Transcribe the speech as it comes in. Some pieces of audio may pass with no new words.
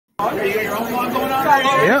Okay, you got your own vlog going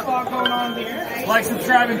on? Yeah. Like,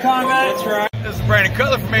 subscribe, and comment. That's right. This is Brandon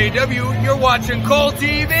Cutler from AEW, and you're watching Cole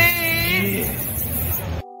TV.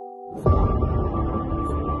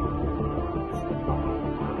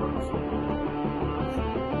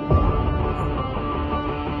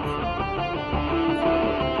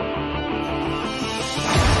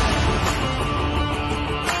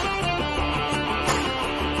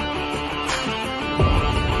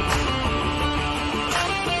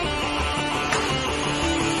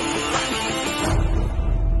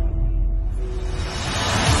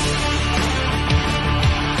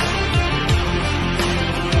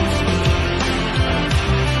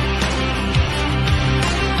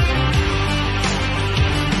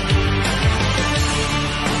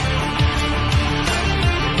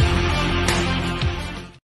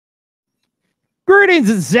 Greetings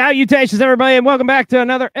and salutations, everybody, and welcome back to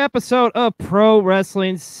another episode of Pro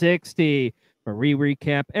Wrestling 60, where we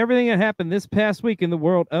recap everything that happened this past week in the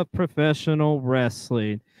world of professional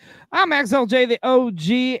wrestling. I'm Xlj the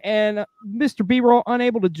Og, and Mr. B-Roll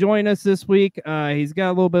unable to join us this week. He's got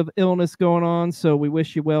a little bit of illness going on, so we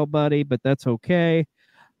wish you well, buddy, but that's okay.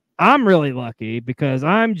 I'm really lucky because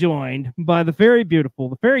I'm joined by the very beautiful,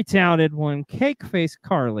 the very talented one, Kakeface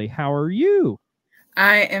Karlee. How are you?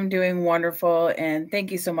 I am doing wonderful, and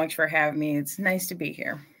thank you so much for having me. It's nice to be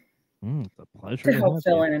here. It's a pleasure to help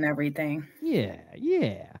fill in and everything. Yeah.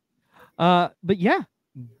 But yeah,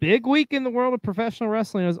 big week in the world of professional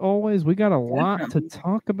wrestling. As always, we got a lot to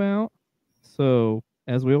talk about. So,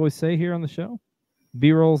 as we always say here on the show,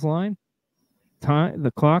 B-Roll's line,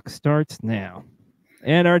 the clock starts now.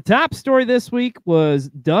 And our top story this week was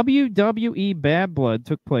WWE Bad Blood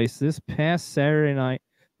took place this past Saturday night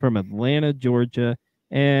from Atlanta, Georgia.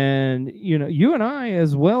 And, you know, you and I,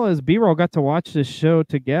 as well as B-Roll, got to watch this show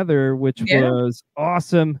together, which was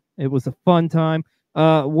awesome. It was a fun time.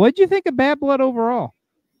 What'd you think of Bad Blood overall?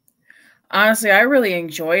 Honestly, I really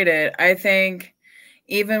enjoyed it. I think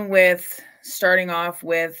even with starting off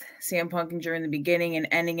with CM Punk and Drew in the beginning and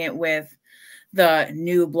ending it with the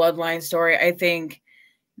new Bloodline story, I think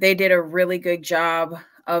they did a really good job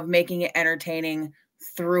of making it entertaining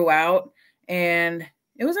throughout. And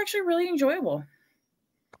it was actually really enjoyable.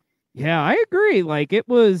 Yeah, I agree. Like, it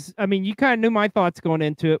was, I mean, you kind of knew my thoughts going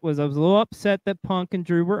into it. I was a little upset that Punk and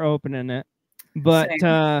Drew were opening it, but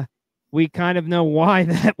we kind of know why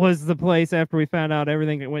that was the place after we found out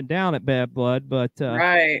everything that went down at Bad Blood. But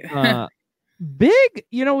big,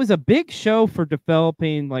 you know, it was a big show for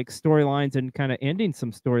developing like storylines and kind of ending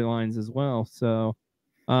some storylines as well. So,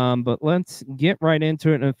 but let's get right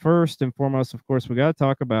into it. And first and foremost, of course, we got to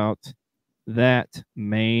talk about that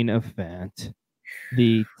main event,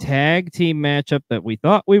 the tag team matchup that we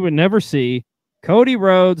thought we would never see. Cody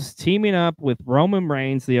Rhodes teaming up with Roman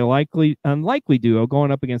Reigns, the unlikely duo,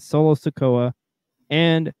 going up against Solo Sikoa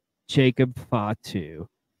and Jacob Fatu.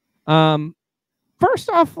 First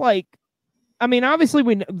off, like, I mean, obviously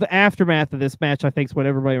the aftermath of this match, I think, is what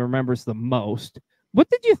everybody remembers the most. What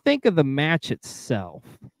did you think of the match itself?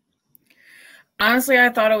 Honestly, I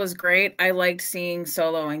thought it was great. I liked seeing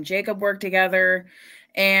Solo and Jacob work together.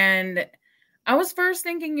 And I was first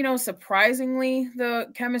thinking, you know, surprisingly, the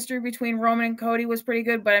chemistry between Roman and Cody was pretty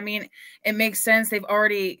good. But, I mean, it makes sense. They've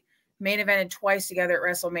already main evented twice together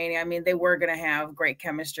at WrestleMania. I mean, they were going to have great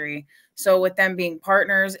chemistry. So with them being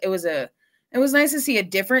partners, it was nice to see a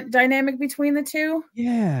different dynamic between the two.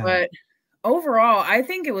 Yeah. But overall, I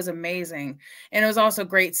think it was amazing. And it was also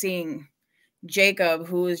great seeing Jacob,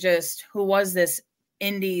 who was this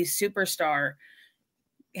indie superstar,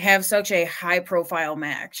 have such a high profile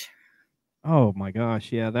match. Oh my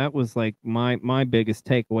gosh, yeah, that was like my biggest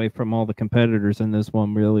takeaway from all the competitors in this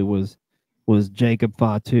one. Really was Jacob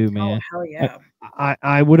Fatu, man. Oh, hell yeah.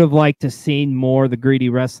 I would have liked to seen more the greedy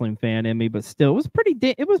wrestling fan in me, but still, it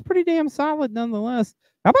was pretty damn solid nonetheless.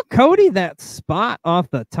 How about Cody? That spot off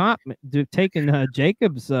the top, taking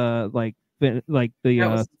Jacob's like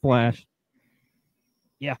the splash.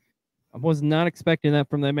 Yeah, I was not expecting that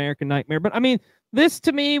from the American Nightmare, but I mean, this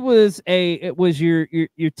to me was your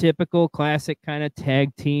typical classic kind of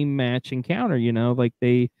tag team match encounter. You know, like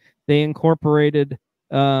they incorporated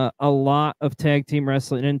a lot of tag team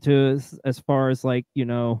wrestling into as far as like, you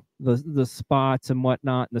know, the spots and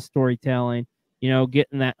whatnot and the storytelling. You know,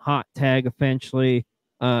 getting that hot tag eventually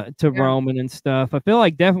to Roman and stuff. I feel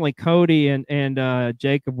like definitely Cody and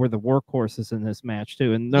Jacob were the workhorses in this match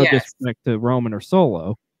too, and no disrespect to Roman or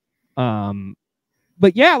Solo.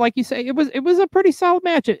 But yeah, like you say, it was a pretty solid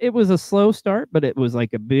match. It was a slow start, but it was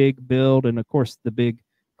like a big build, and of course the big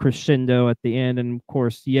crescendo at the end. And of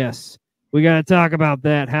course, yes, we got to talk about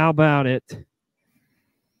that. How about it?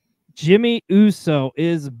 Jimmy Uso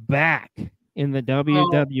is back in the Oh,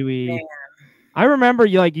 WWE. man. I remember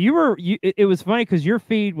it was funny because your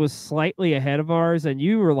feed was slightly ahead of ours and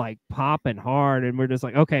you were like popping hard and we're just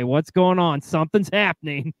like, okay, what's going on? Something's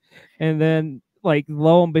happening. And then like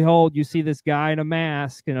lo and behold, you see this guy in a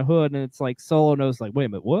mask and a hood and it's like Solo knows like, wait a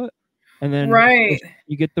minute, what? And then of Right. course,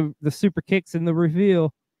 you get the super kicks in the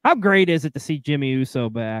reveal. How great is it to see Jimmy Uso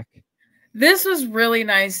back? This was really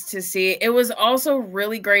nice to see. It was also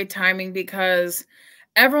really great timing because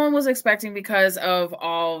everyone was expecting, because of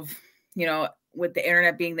all, with the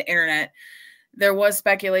internet being the internet, there was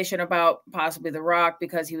speculation about possibly The Rock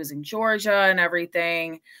because he was in Georgia and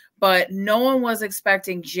everything, but no one was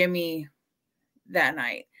expecting Jimmy that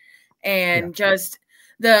night. And just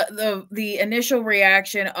the initial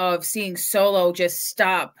reaction of seeing Solo just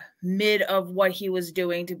stop mid of what he was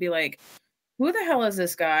doing to be like, who the hell is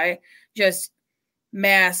this guy? Just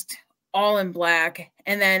masked, all in black.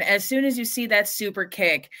 And then as soon as you see that super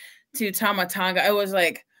kick to Tama Tonga, I was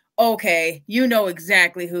like, okay, you know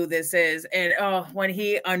exactly who this is. And when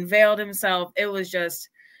he unveiled himself, it was just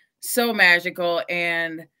so magical.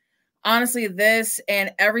 And honestly, this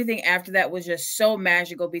and everything after that was just so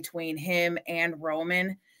magical between him and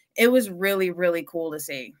Roman. It was really, really cool to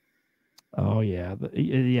see. Oh yeah.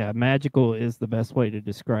 Yeah, magical is the best way to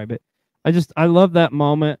describe it. I love that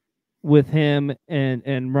moment with him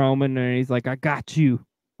and Roman, and he's like, I got you.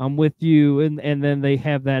 I'm with you. And then they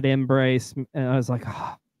have that embrace. And I was like,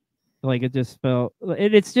 oh, like it just felt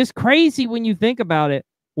it's just crazy when you think about it.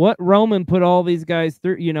 What Roman put all these guys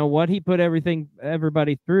through, what he put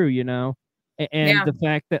everybody through, and the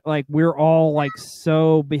fact that like we're all like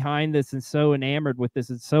so behind this and so enamored with this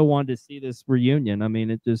and so wanted to see this reunion. I mean,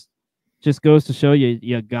 it just goes to show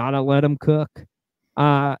you gotta let them cook.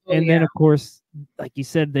 And then of course, like you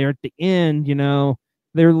said, there at the end,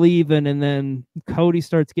 they're leaving, and then Cody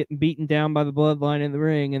starts getting beaten down by the bloodline in the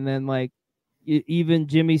ring, and then like even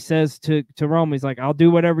Jimmy says to Roman, he's like, I'll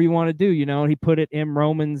do whatever you want to do, and he put it in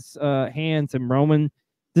Roman's hands, and Roman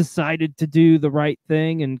decided to do the right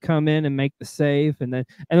thing and come in and make the save. And then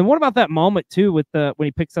what about that moment too with when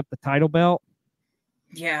he picks up the title belt?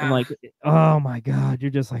 Yeah. And like, oh my God,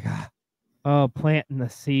 you're just like, planting the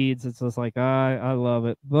seeds. It's just like, I love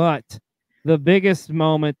it. But the biggest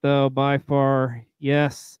moment though, by far,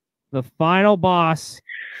 yes, the final boss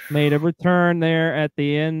made a return there at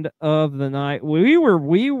the end of the night. We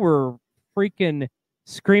were freaking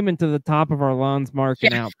screaming to the top of our lungs,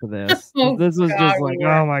 marking out for this. This was just like,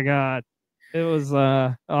 oh my God. It was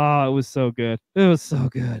it was so good. It was so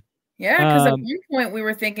good. Yeah, because at one point we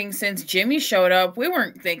were thinking, since Jimmy showed up, we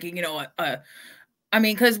weren't thinking, I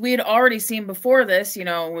mean, because we had already seen before this,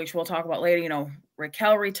 which we'll talk about later,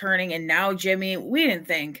 Raquel returning, and now Jimmy. We didn't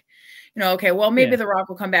think, okay, well, maybe The Rock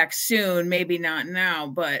will come back soon, maybe not now,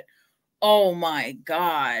 but oh my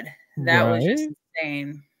God, that was just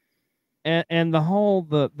insane. And the whole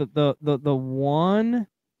the 1,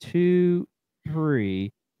 2,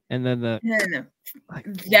 3, and then that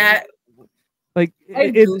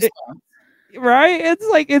right. It's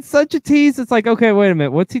like it's such a tease. It's like, okay, wait a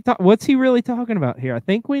minute, what's he really talking about here? I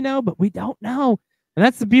think we know, but we don't know. And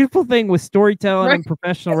that's the beautiful thing with storytelling and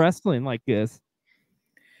professional wrestling like this.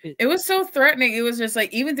 It was so threatening. It was just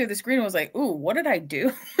like, even through the screen, it was like, ooh, what did I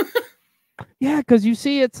do? Yeah, because you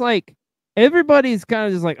see, it's like everybody's kind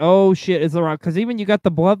of just like, oh shit, it's The Rock. Because even you got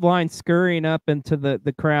the bloodline scurrying up into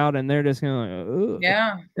the crowd, and they're just kind of like, ugh.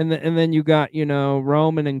 Yeah. And then you got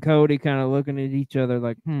Roman and Cody kind of looking at each other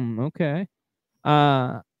like, okay.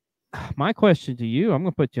 My question to you, I'm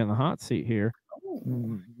gonna put you on the hot seat here.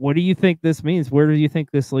 What do you think this means? Where do you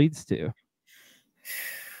think this leads to?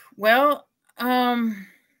 Well, I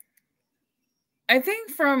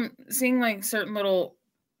think from seeing like certain little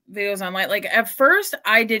videos online, like at first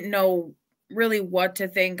I didn't know really what to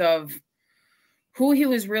think of who he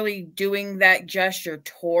was really doing that gesture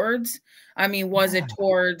towards. I mean, was it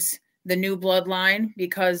towards the new bloodline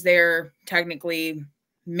because they're technically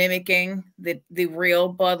mimicking the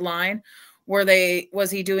real bloodline?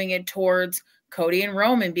 Was he doing it towards Cody and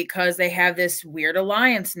Roman because they have this weird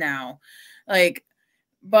alliance now?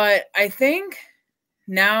 But I think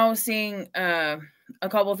now seeing a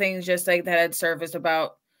couple things just like that had surfaced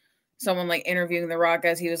about someone like interviewing The Rock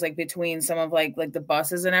as he was like between some of like the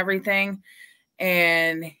buses and everything,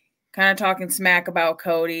 and kind of talking smack about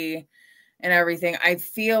Cody and everything. I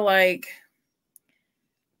feel like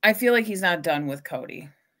he's not done with Cody.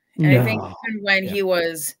 And I think even when he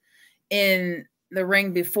was in the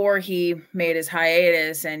ring before he made his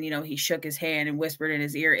hiatus and, he shook his hand and whispered in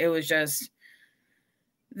his ear, it was just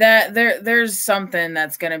that there's something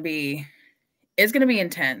that's going to be, it's going to be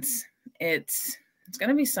intense. It's It's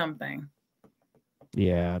gonna be something.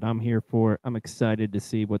 Yeah, and I'm here for it. I'm excited to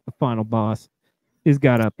see what the final boss has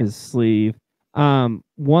got up his sleeve. One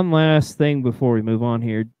last thing before we move on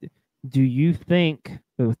here. Do you think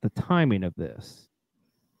that with the timing of this,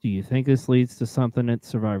 do you think this leads to something at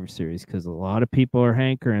Survivor Series? Because a lot of people are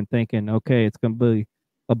hankering, thinking, okay, it's going to be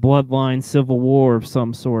a bloodline civil war of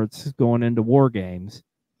some sorts going into War Games.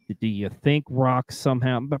 Do you think Rock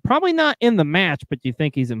somehow, but probably not in the match, but do you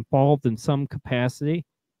think he's involved in some capacity?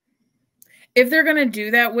 If they're gonna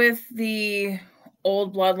do that with the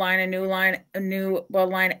old bloodline, a new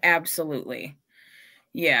bloodline, absolutely.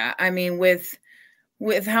 Yeah, I mean, with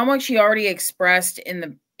how much he already expressed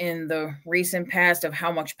in the recent past of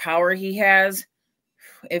how much power he has,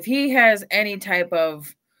 if he has any type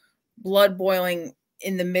of blood boiling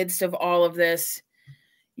in the midst of all of this,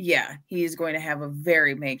 yeah, he's going to have a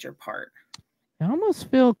very major part. I almost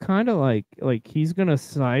feel kind of like he's gonna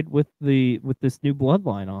side with this new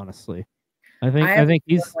bloodline. Honestly, I think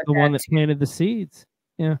he's the one that planted the seeds.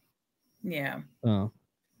 Yeah. Yeah. Oh,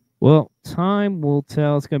 well, time will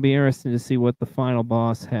tell. It's gonna be interesting to see what the final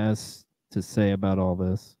boss has to say about all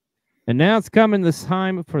this. And now it's coming this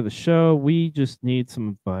time for the show. We just need some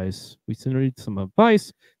advice. We need some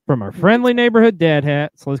advice from our friendly neighborhood Dad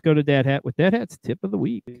Hat. So let's go to Dad Hat with Dad Hat's tip of the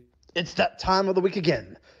week. It's that time of the week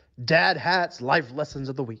again. Dad Hat's Life Lessons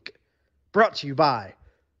of the Week. Brought to you by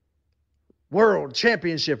World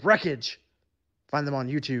Championship Wreckage. Find them on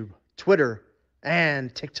YouTube, Twitter,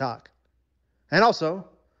 and TikTok. And also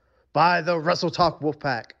by the Wrestle Talk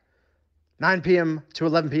Wolfpack. 9 p.m. to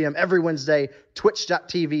 11 p.m. every Wednesday,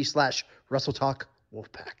 twitch.tv/Wrestle Talk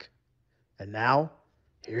Wolfpack. And now,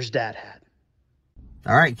 here's Dad Hat.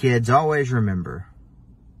 All right, kids, always remember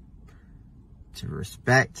to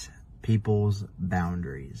respect people's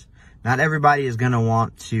boundaries. Not everybody is going to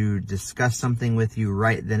want to discuss something with you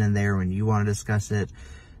right then and there when you want to discuss it.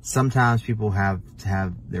 Sometimes people have to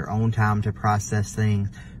have their own time to process things.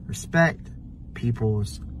 Respect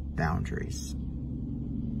people's boundaries.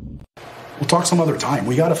 We'll talk some other time.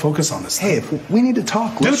 We got to focus on this. Hey, if we need to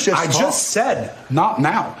talk, let's Dude, just talk. just said, not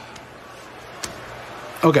now.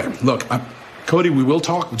 Okay, look, Cody, we will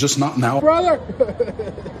talk, just not now. Brother!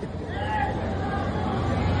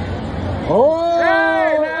 Oh!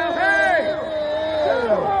 Hey, now, hey!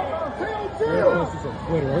 Chill. This is on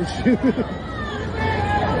Twitter, aren't you?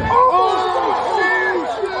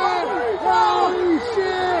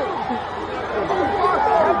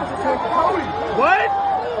 What?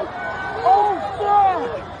 Oh,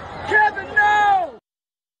 fuck! Kevin, no!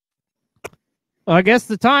 I guess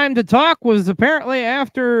the time to talk was apparently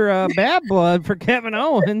after Bad Blood for Kevin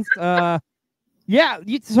Owens. Yeah,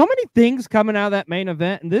 so many things coming out of that main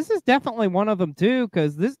event, and this is definitely one of them too,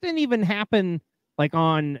 because this didn't even happen like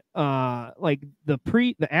on like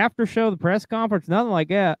the after show, the press conference, nothing like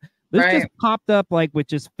that. This just popped up like with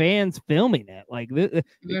just fans filming it. Like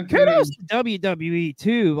kudos to WWE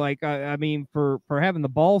too. Like I mean for having the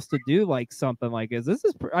balls to do like something like this.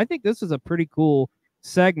 I think this is a pretty cool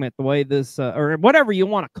segment. The way this or whatever you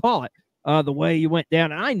want to call it, the way you went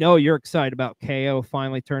down. And I know you're excited about KO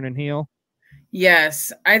finally turning heel.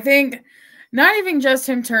 Yes, I think not even just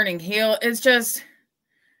him turning heel. It's just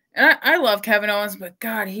I love Kevin Owens, but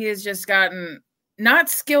God, he has just gotten not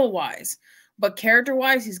skill wise. But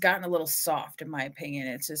character-wise, he's gotten a little soft, in my opinion.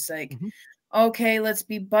 It's just like, okay, let's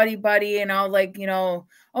be buddy-buddy, and I'll like, you know,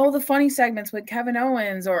 oh, the funny segments with Kevin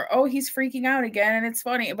Owens, or oh, he's freaking out again, and it's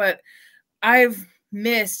funny. But I've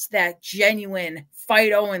missed that genuine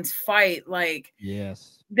fight Owens fight, like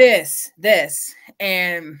this,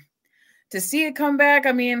 and to see it come back.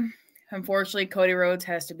 I mean, unfortunately, Cody Rhodes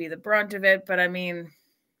has to be the brunt of it, but I mean,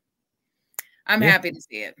 I'm happy to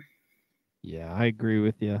see it. Yeah, I agree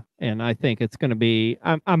with you, and I think it's going to be.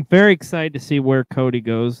 I'm very excited to see where Cody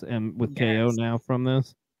goes and with KO now from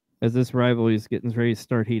this, as this rivalry is getting ready to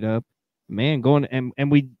start heat up. Man, going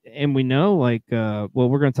and we know like well,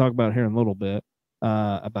 we're going to talk about here in a little bit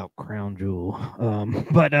about Crown Jewel,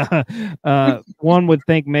 but one would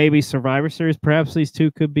think maybe Survivor Series, perhaps these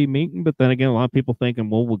two could be meeting, but then again, a lot of people thinking,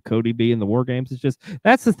 well, would Cody be in the War Games? It's just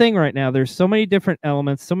that's the thing right now. There's so many different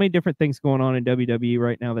elements, so many different things going on in WWE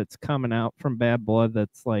right now that's coming out from Bad Blood.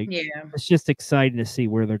 That's like, it's just exciting to see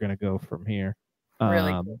where they're going to go from here.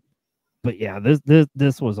 Really cool. But yeah,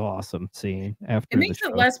 this was awesome seeing after. It makes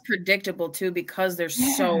it less predictable too, because there's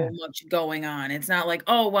so much going on. It's not like,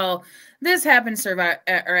 oh well, this happened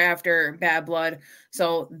or after Bad Blood,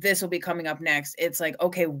 so this will be coming up next. It's like,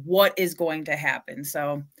 okay, what is going to happen?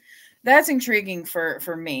 So that's intriguing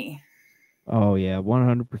for me. Oh yeah,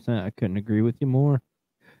 100%. I couldn't agree with you more.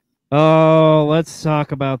 Oh, let's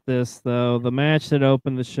talk about this though. The match that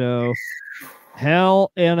opened the show.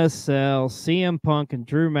 Hell in a Cell, CM Punk and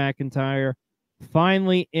Drew McIntyre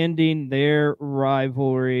finally ending their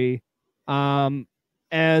rivalry.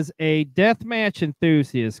 As a deathmatch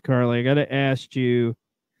enthusiast, Karlee, I got to ask you,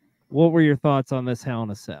 what were your thoughts on this Hell in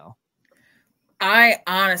a Cell? I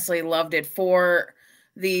honestly loved it for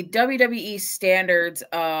the WWE standards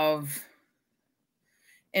of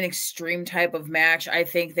an extreme type of match. I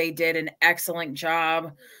think they did an excellent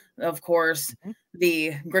job. Of course,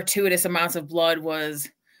 the gratuitous amounts of blood was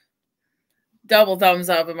double thumbs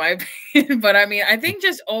up in my opinion. But I mean, I think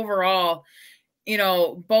just overall, you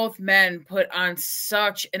know, both men put on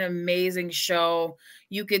such an amazing show.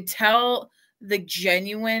 You could tell the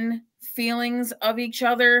genuine feelings of each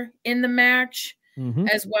other in the match,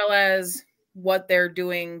 as well as what they're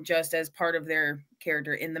doing just as part of their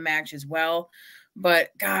character in the match as well.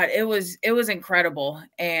 But God, it was incredible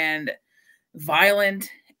and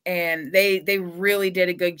violent, and they really did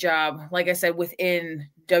a good job, like I said, within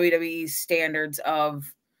WWE's standards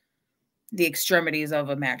of the extremities of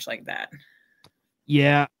a match like that.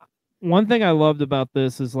 Yeah. One thing I loved about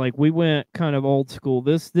this is like we went kind of old school.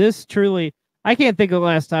 This truly, I can't think of the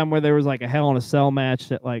last time where there was like a Hell in a Cell match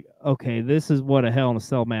that like, okay, this is what a Hell in a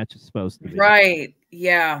Cell match is supposed to be. Right.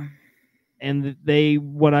 Yeah. And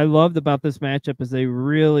what I loved about this matchup is they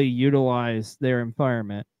really utilized their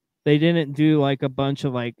environment. They didn't do like a bunch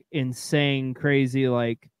of like insane, crazy,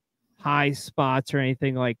 like high spots or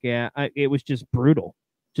anything like that. It was just brutal.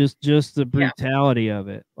 Just the brutality of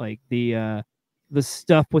it. Like the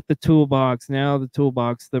stuff with the toolbox,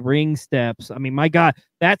 the ring steps. I mean, my God,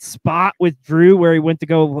 that spot with Drew where he went to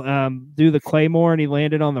go do the Claymore and he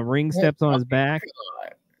landed on the ring steps on his back,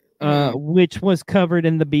 which was covered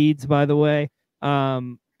in the beads, by the way.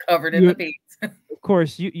 Covered in the beads. Of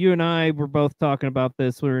course, you and I were both talking about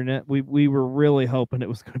this. We were really hoping it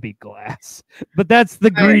was going to be glass, but that's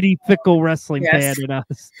the greedy, fickle wrestling fan in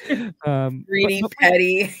us. Greedy,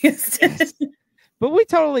 petty. But we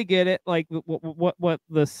totally get it, like what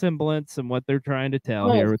the semblance and what they're trying to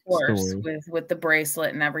tell here. Of course, with the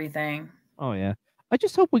bracelet and everything. Oh yeah, I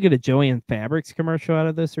just hope we get a Joanne Fabrics commercial out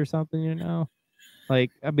of this or something. You know,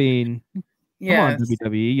 like I mean, come on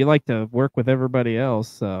WWE, you like to work with everybody else,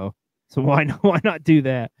 so why not do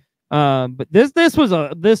that? But this was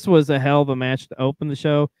a hell of a match to open the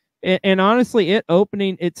show, and honestly, it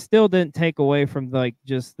still didn't take away from like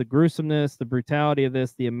just the gruesomeness, the brutality of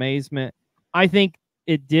this, the amazement. I think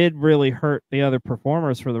it did really hurt the other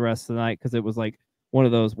performers for the rest of the night because it was like one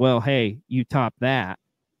of those, well, hey, you topped that.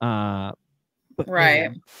 But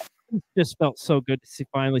right. Man, it just felt so good to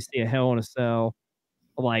finally see a Hell in a Cell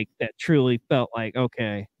like that truly felt like,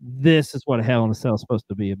 okay, this is what a Hell in a Cell is supposed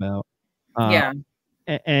to be about.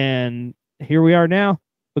 And here we are now.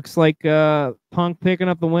 Looks like Punk picking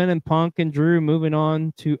up the win and Punk and Drew moving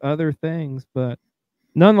on to other things, but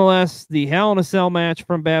nonetheless, the Hell in a Cell match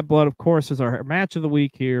from Bad Blood, of course, is our match of the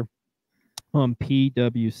week here on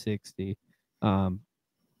PW60. I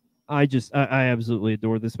absolutely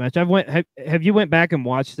adore this match. Have you went back and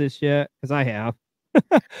watched this yet? Because I have.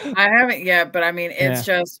 I haven't yet, but I mean, it's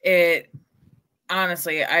just it.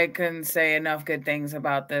 Honestly, I couldn't say enough good things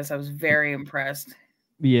about this. I was very impressed.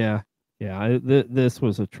 Yeah. This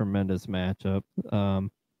was a tremendous matchup.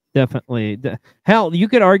 Definitely. Hell, you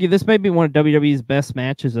could argue this may be one of WWE's best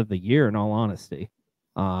matches of the year, in all honesty.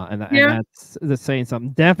 And that's saying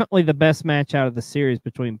something. Definitely the best match out of the series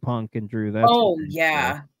between Punk and Drew. Oh,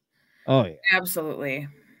 yeah. Absolutely.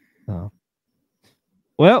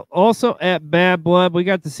 Well, also at Bad Blood, we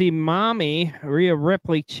got to see Mommy Rhea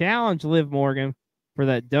Ripley challenge Liv Morgan for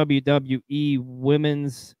that WWE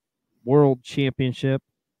Women's World Championship.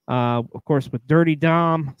 Of course, with Dirty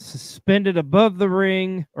Dom suspended above the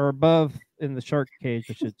ring, or above in the shark cage,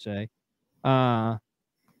 I should say.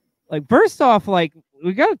 Like, first off, like,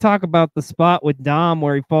 we got to talk about the spot with Dom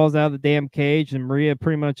where he falls out of the damn cage and Maria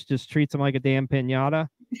pretty much just treats him like a damn pinata.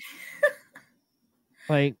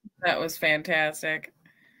 Like, that was fantastic.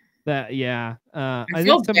 I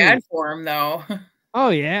feel bad for him though. Oh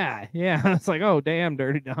yeah. It's like, oh damn,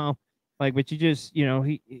 Dirty Dom. Like, but you just, you know,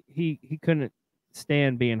 he couldn't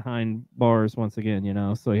stand being behind bars once again, you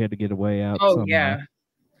know, so he had to get away out. Oh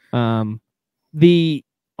somehow. The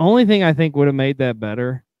only thing I think would have made that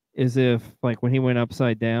better is if, like, when he went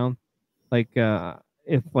upside down, like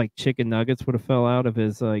if like chicken nuggets would have fell out of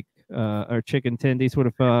his like or chicken tendies would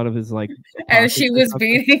have fell out of his like as she was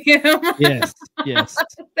beating him. yes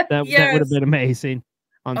that would have been amazing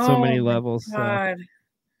on so many levels. God.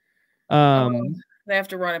 They have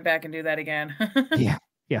to run it back and do that again. yeah,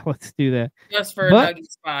 let's do that just for a nugget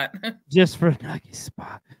spot. Just for a nugget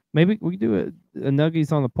spot. Maybe we do a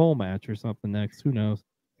nuggies on the pole match or something next, who knows.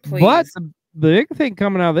 Please. But big thing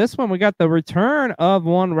coming out of this one, we got the return of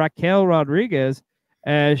one Raquel Rodriguez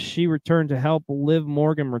as she returned to help Liv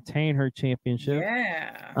Morgan retain her championship.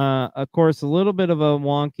 Yeah. Of course, a little bit of a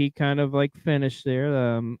wonky kind of like finish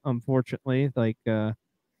there. Unfortunately, like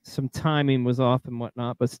some timing was off and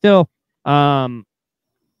whatnot, but still,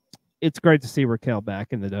 it's great to see Raquel back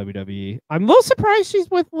in the WWE. I'm a little surprised she's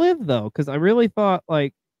with Liv though, because I really thought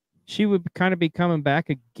like she would kind of be coming back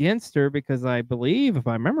against her, because I believe, if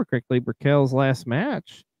I remember correctly, Raquel's last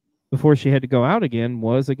match before she had to go out again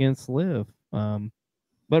was against Liv.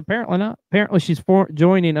 But apparently not. Apparently she's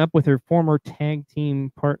joining up with her former tag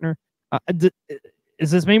team partner. Does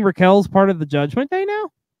this mean Raquel's part of the Judgment Day now?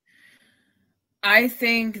 I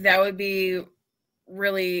think that would be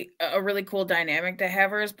a really cool dynamic to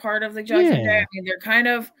have her as part of the Judgment Day. I mean,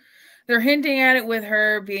 they're hinting at it with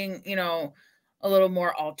her being, you know, a little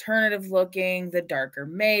more alternative looking, the darker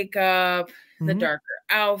makeup, the darker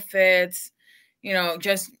outfits, you know,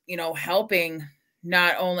 just, you know, helping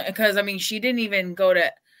not only, because I mean, she didn't even go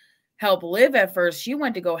to help Liv at first. She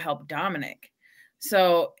went to go help Dominic.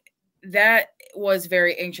 So that was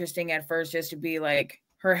very interesting at first, just to be like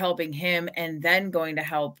her helping him and then going to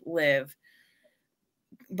help Liv.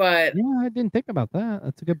 But yeah, I didn't think about that.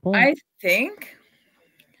 That's a good point.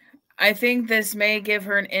 I think this may give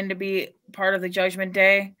her an in to be part of the Judgment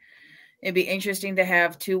Day. It'd be interesting to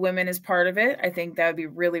have two women as part of it. I think that would be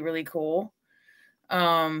really, really cool.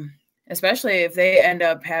 Especially if they end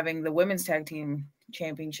up having the women's tag team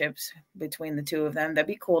championships between the two of them. That'd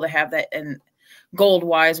be cool to have that in gold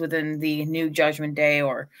wise within the new Judgment Day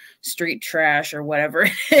or Street Trash or whatever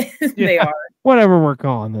they are. Whatever we're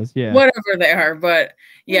calling this. Yeah. Whatever they are. But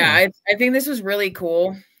yeah, I think this was really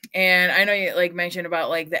cool. And I know you like mentioned about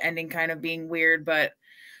like the ending kind of being weird, but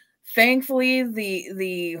thankfully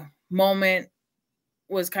the moment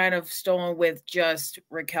was kind of stolen with just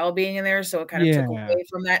Raquel being in there, so it kind of took away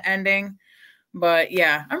from that ending. But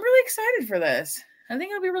yeah, I'm really excited for this. I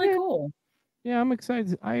think it'll be really cool. Yeah, I'm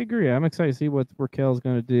excited. I agree. I'm excited to see what Raquel's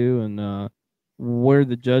going to do and where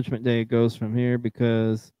the Judgment Day goes from here,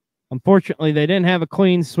 because unfortunately they didn't have a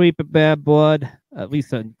clean sweep of Bad Blood, at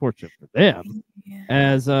least unfortunate for them,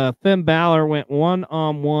 as Finn Balor went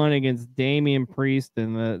one-on-one against Damian Priest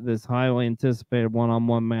in this highly anticipated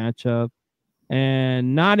one-on-one matchup.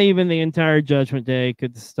 And not even the entire Judgment Day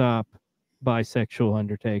could stop bisexual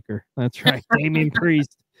Undertaker. That's right. Damian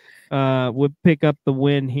Priest would pick up the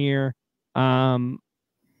win here. And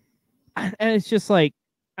it's just like,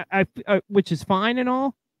 I which is fine and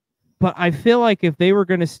all, but I feel like if they were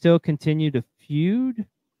going to still continue to feud,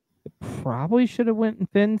 it probably should have went in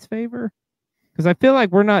Finn's favor, because I feel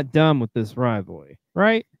like we're not done with this rivalry,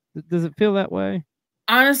 right? Does it feel that way?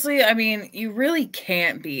 Honestly, I mean, you really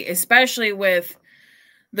can't be, especially with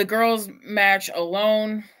the girls' match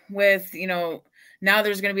alone. With, you know, now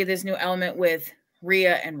there's going to be this new element with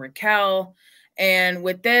Rhea and Raquel. And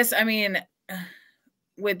with this, I mean,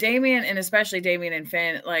 with Damian, and especially Damian and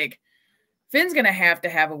Finn, like, Finn's going to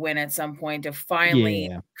have a win at some point to finally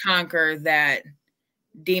conquer that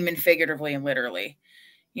demon, figuratively and literally.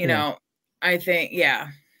 You know, I think,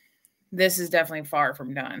 this is definitely far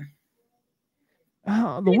from done.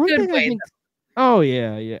 The one thing I think,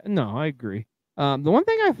 no, I agree. The one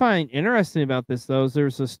thing I find interesting about this, though, is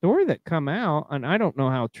there's a story that come out, and I don't know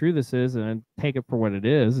how true this is, and I take it for what it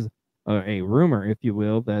is, a rumor, if you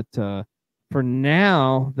will, that for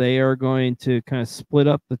now they are going to kind of split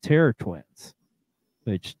up the Terror Twins,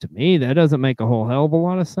 which to me that doesn't make a whole hell of a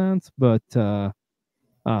lot of sense, but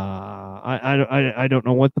I don't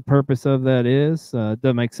know what the purpose of that is.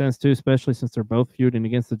 Doesn't make sense too, especially since they're both feuding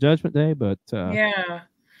against the Judgment Day. But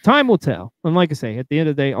time will tell. And like I say, at the end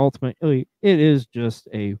of the day, ultimately, it is just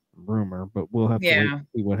a rumor. But we'll have to wait and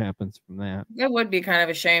see what happens from that. It would be kind of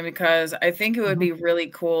a shame, because I think it would be really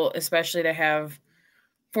cool, especially to have,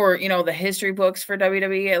 for, you know, the history books for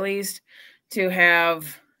WWE at least, to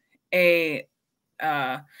have an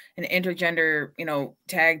intergender, you know,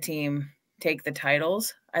 tag team take the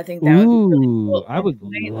titles. I think that would be really cool. I would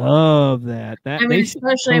love that. I mean,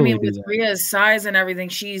 especially, I mean, with Rhea's size and everything,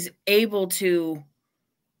 she's able to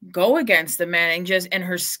go against the men, and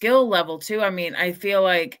her skill level too. I mean, I feel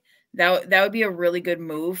like that would be a really good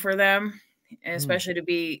move for them, and especially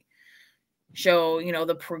to show, you know,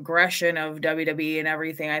 the progression of WWE and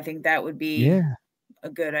everything. I think that would be a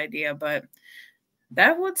good idea, but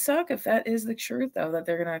that would suck if that is the truth, though, that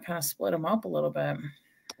they're going to kind of split them up a little bit.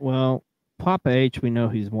 Well, Papa H, we know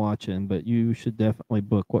he's watching, but you should definitely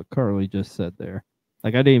book what Karlee just said there.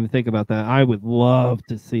 Like, I didn't even think about that. I would love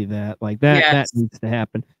to see that. Like, that needs to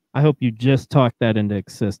happen. I hope you just talk that into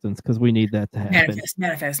existence, because we need that to happen.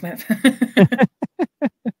 Manifest.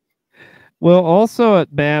 Well, also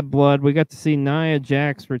at Bad Blood, we got to see Nia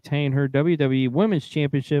Jax retain her WWE Women's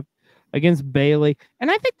Championship against Bailey, and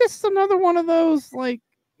I think this is another one of those like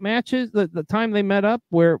matches. The time they met up,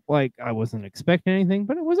 where like I wasn't expecting anything,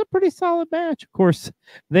 but it was a pretty solid match. Of course,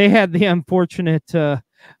 they had the unfortunate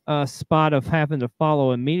spot of having to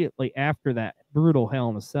follow immediately after that brutal Hell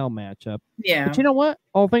in a Cell matchup. Yeah. But you know what?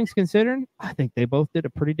 All things considered, I think they both did a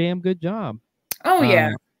pretty damn good job. Oh yeah,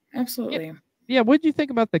 absolutely. Yeah, what did you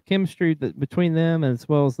think about the chemistry between them as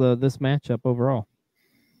well as this matchup overall?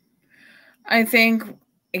 I think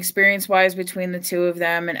experience-wise between the two of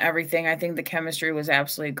them and everything, I think the chemistry was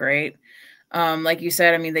absolutely great. Like you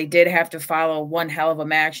said, I mean, they did have to follow one hell of a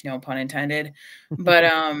match, no pun intended. But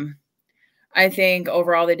I think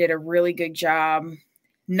overall they did a really good job.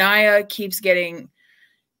 Nia keeps getting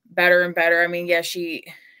better and better. I mean, yeah, she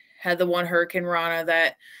had the one Hurricane Rana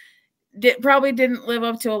that probably didn't live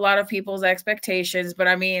up to a lot of people's expectations, but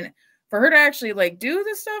I mean, for her to actually like do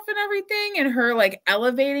the stuff and everything, and her like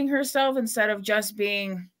elevating herself instead of just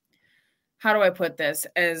being, how do I put this,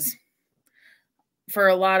 as for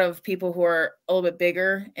a lot of people who are a little bit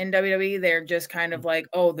bigger in WWE, they're just kind of like,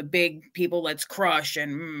 oh, the big people, let's crush,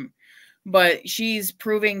 and but she's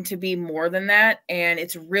proving to be more than that, and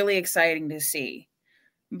it's really exciting to see.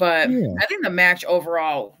 But I think the match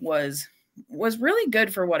overall was really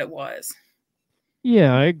good for what it was.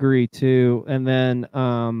 Yeah, I agree too. And then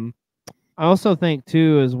I also think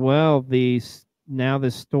too as well now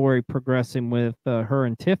this story progressing with her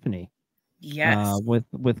and Tiffany. Yes.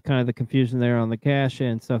 With kind of the confusion there on the cash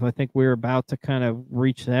in stuff. I think we're about to kind of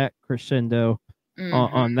reach that crescendo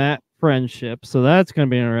on that friendship. So that's going to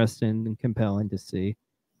be interesting and compelling to see.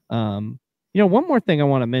 You know, one more thing I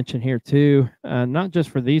want to mention here too, not just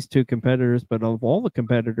for these two competitors, but of all the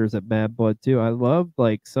competitors at Bad Blood too. I love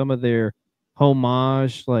like some of their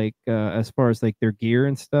homage, like as far as like their gear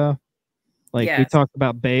and stuff. Like we talked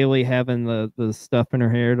about Bailey having the stuff in her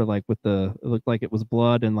hair to like with it looked like it was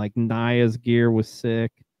blood, and like Nia's gear was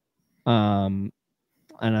sick. And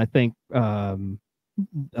I think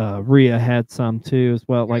Rhea had some too as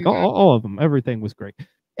well. Like all of them, everything was great.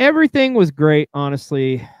 Everything was great,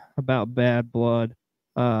 honestly, about Bad Blood.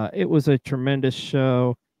 It was a tremendous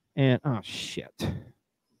show, and oh shit,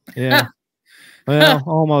 yeah, well,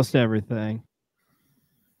 almost everything.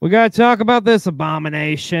 We got to talk about this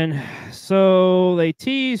abomination. So they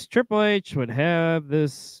teased Triple H would have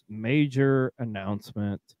this major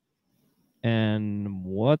announcement. And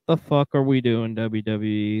what the fuck are we doing,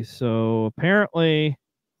 WWE? So apparently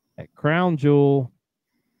at Crown Jewel,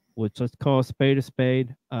 which let's call a spade,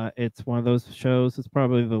 it's one of those shows. It's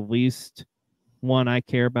probably the least one I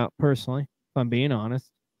care about personally, if I'm being honest.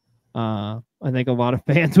 I think a lot of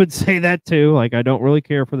fans would say that too. Like, I don't really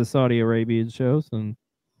care for the Saudi Arabian shows, and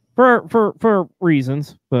for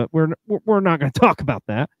reasons, but we're not going to talk about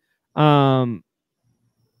that.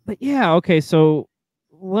 But yeah, okay. So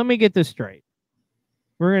let me get this straight.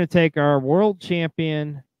 We're going to take our world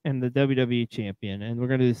champion and the WWE champion, and we're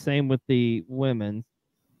going to do the same with the women.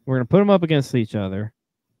 We're going to put them up against each other,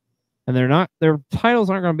 and their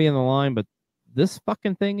titles aren't going to be in the line, but this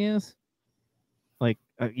fucking thing is like,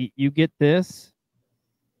 you get this.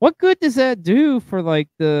 What good does that do for like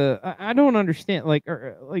I don't understand. Like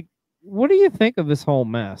what do you think of this whole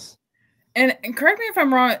mess? And correct me if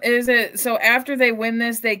I'm wrong. Is it so after they win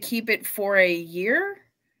this, they keep it for a year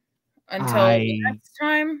until the next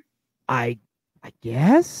time? I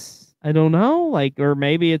guess. I don't know. Like, or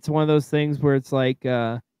maybe it's one of those things where it's like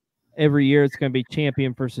every year it's going to be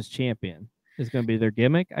champion versus champion. It's going to be their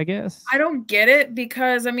gimmick, I guess. I don't get it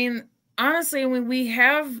because, I mean, honestly, when we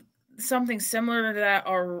have something similar to that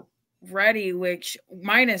already, which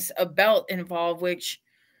minus a belt involved, which,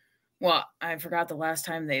 well, I forgot the last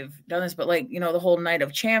time they've done this, but like, you know, the whole Night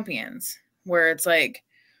of Champions, where it's like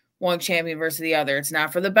one champion versus the other. It's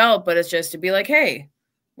not for the belt, but it's just to be like, hey,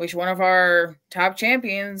 which one of our top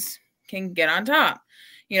champions can get on top?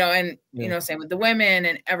 You know, and, you know, same with the women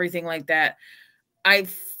and everything like that. I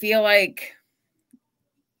feel like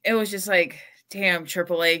it was just like, damn,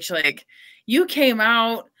 Triple H, like, you came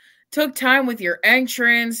out, took time with your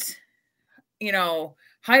entrance, you know,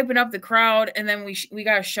 hyping up the crowd, and then we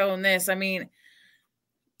got shown this. I mean,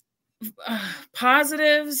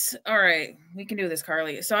 positives. All right, we can do this,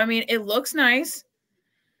 Karlee. So, I mean, it looks nice.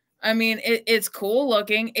 I mean, it's cool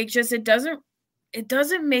looking. It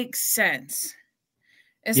doesn't make sense.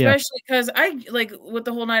 Especially because I like with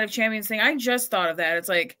the whole Night of Champions thing, I just thought of that. It's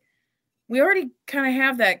like, we already kind of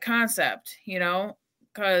have that concept, you know,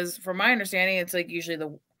 because from my understanding, it's like usually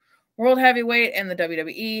the World Heavyweight and the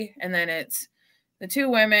WWE, and then it's the two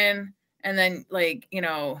women, and then like, you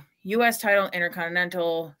know, U.S. title,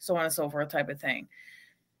 Intercontinental, so on and so forth type of thing.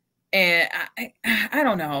 And I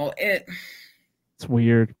don't know. It's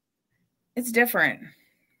weird. It's different.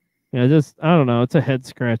 Yeah, I don't know. It's a head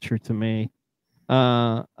scratcher to me.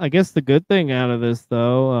 I guess the good thing out of this,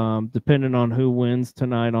 though, depending on who wins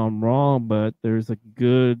tonight on Raw, but there's a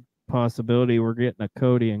good possibility we're getting a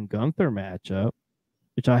Cody and Gunther matchup,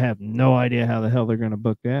 which I have no idea how the hell they're going to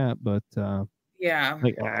book that. But yeah,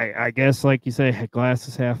 like I guess, like you say, glass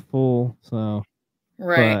is half full. So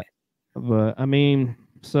right. But I mean,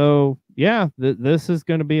 so yeah, this is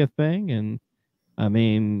going to be a thing, and I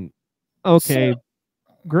mean, okay.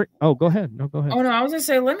 Great. Oh, go ahead. No, go ahead. Oh, no, I was going to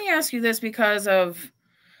say, let me ask you this because of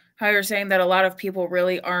how you're saying that a lot of people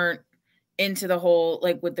really aren't into the whole,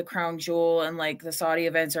 like with the crown jewel and like the Saudi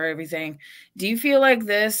events or everything. Do you feel like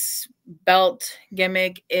this belt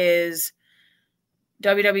gimmick is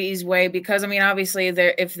WWE's way? Because, I mean, obviously,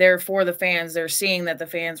 if they're for the fans, they're seeing that the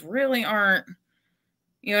fans really aren't,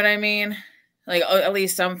 you know what I mean? Like, at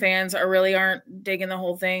least some fans aren't digging the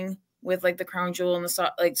whole thing with like the crown jewel and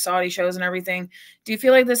the like Saudi shows and everything. Do you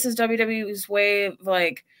feel like this is WWE's way of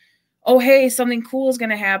like, oh, hey, something cool is going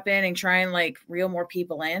to happen and try and like reel more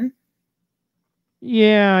people in?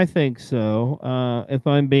 Yeah, I think so. If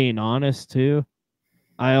I'm being honest too,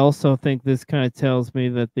 I also think this kind of tells me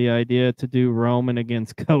that the idea to do Roman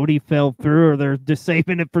against Cody fell through, or they're just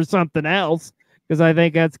saving it for something else, because I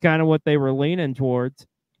think that's kind of what they were leaning towards.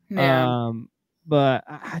 Yeah. But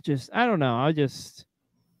I don't know.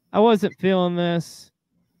 I wasn't feeling this.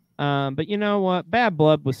 But you know what? Bad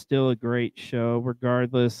Blood was still a great show,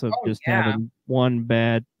 regardless of having one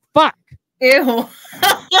bad fuck. Ew.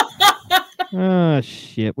 Oh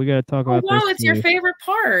shit, we gotta talk about this. Wow, it's your favorite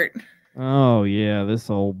part. Oh yeah, this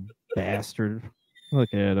old bastard.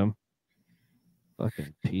 Look at him.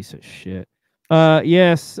 Fucking piece of shit.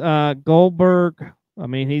 Yes, Goldberg. I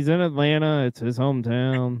mean, he's in Atlanta. It's his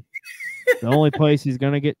hometown. The only place he's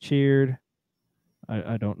gonna get cheered.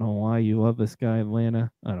 I don't know why you love this guy,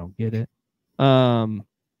 Atlanta. I don't get it.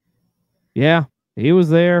 Yeah, he was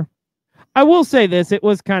there. I will say this: it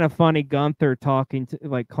was kind of funny, Gunther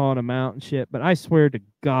calling him out and shit. But I swear to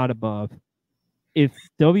God above, if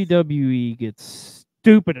WWE gets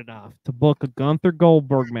stupid enough to book a Gunther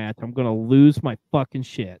Goldberg match, I'm gonna lose my fucking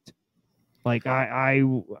shit. Like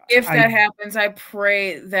if that happens, I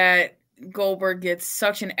pray that Goldberg gets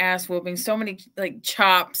such an ass whooping, so many like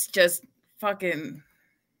chops, just fucking.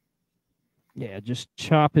 Yeah, just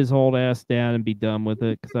chop his old ass down and be done with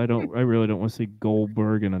it, because I really don't want to see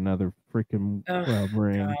Goldberg in another freaking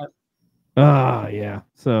ring. Yeah.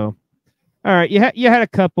 So, all right, you had a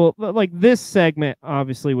couple, like this segment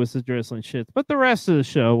obviously was the drizzling shits, but the rest of the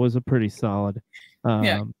show was a pretty solid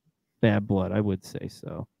Bad Blood, I would say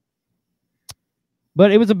so.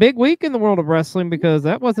 But it was a big week in the world of wrestling, because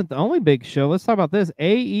that wasn't the only big show. Let's talk about this.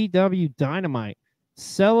 AEW Dynamite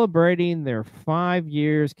celebrating their 5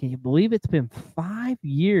 years. Can you believe it's been 5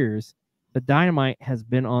 years the Dynamite has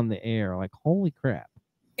been on the air? Like, holy crap.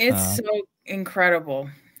 It's so incredible.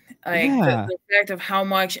 Like the fact of how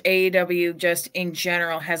much AEW just in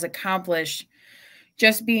general has accomplished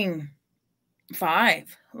just being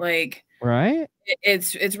 5. Like, right?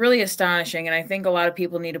 It's really astonishing, and I think a lot of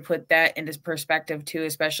people need to put that into perspective too,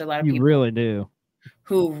 especially a lot of people really do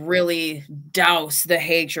who really douse the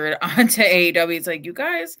hatred onto AEW. It's like, you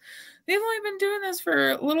guys, they've only been doing this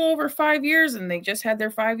for a little over 5 years, and they just had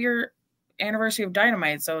their 5-year anniversary of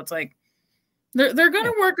Dynamite. So it's like they're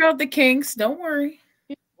gonna work out the kinks. Don't worry.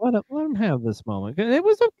 Let them have this moment. It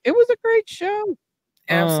was a great show.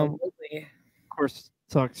 Absolutely. Of course,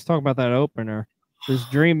 talk about that opener. This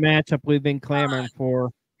dream matchup we've been clamoring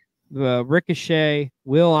for: the Ricochet,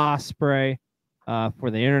 Will Ospreay, for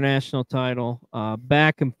the international title,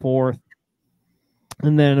 back and forth,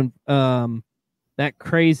 and then that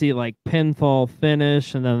crazy like pinfall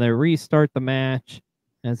finish, and then they restart the match,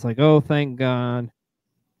 and it's like, oh, thank God.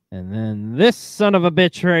 And then this son of a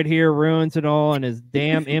bitch right here ruins it all in his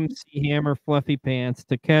damn MC Hammer fluffy pants,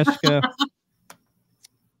 Takeshita.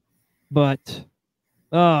 But,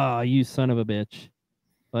 you son of a bitch.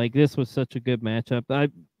 Like, this was such a good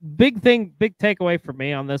matchup. Big takeaway for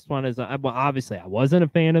me on this one is, obviously, I wasn't a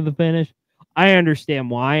fan of the finish. I understand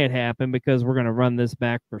why it happened, because we're going to run this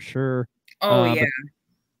back for sure. Oh, yeah.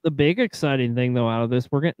 The big exciting thing, though, out of this,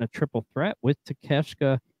 we're getting a triple threat with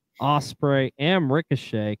Takeshita, Ospreay, and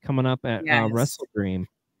Ricochet coming up at Wrestle Dream,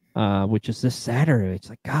 which is this Saturday. It's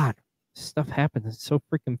like, God, stuff happens so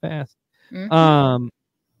freaking fast. Mm-hmm.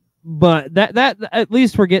 But that at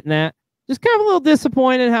least we're getting that. Just kind of a little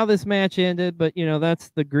disappointed how this match ended, but you know, that's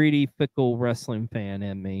the greedy, fickle wrestling fan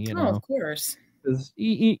in me. You know, of course. because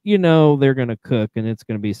you know they're gonna cook, and it's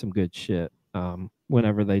gonna be some good shit.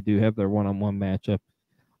 Whenever they do have their one-on-one matchup.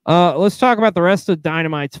 Let's talk about the rest of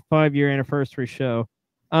Dynamite's 5-year anniversary show.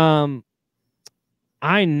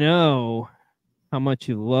 I know how much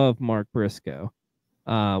you love Mark Briscoe.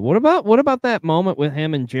 What about that moment with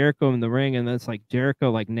him and Jericho in the ring, and it's like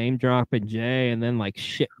Jericho like name dropping Jay, and then like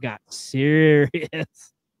shit got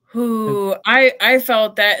serious. Who I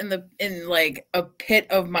felt that in like a pit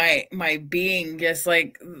of my being, just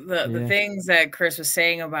like the things that Chris was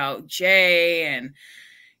saying about Jay, and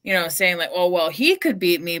you know, saying like, oh well, he could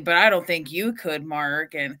beat me, but I don't think you could,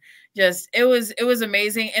 Mark. And just it was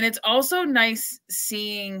amazing. And it's also nice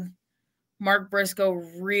seeing Mark Briscoe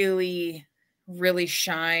really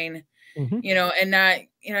shine, you know, and not,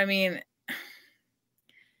 you know, I mean,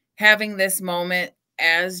 having this moment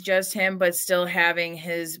as just him, but still having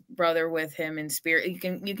his brother with him in spirit. You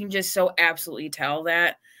can just so absolutely tell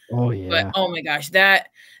that. Oh yeah. But oh my gosh, that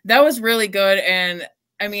was really good. And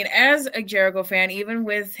I mean, as a Jericho fan, even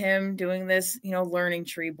with him doing this, you know, learning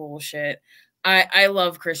tree bullshit, I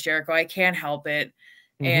love Chris Jericho. I can't help it.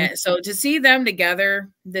 And so to see them together,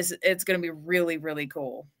 it's going to be really, really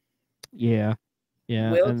cool. Yeah.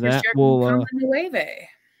 Yeah. Will and Chris that Jericho will come to Nueve?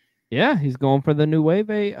 Yeah, he's going for the new wave,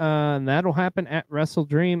 and that'll happen at Wrestle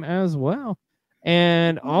Dream as well.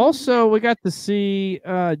 And also, we got to see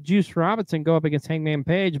Juice Robinson go up against Hangman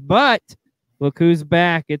Page, but look who's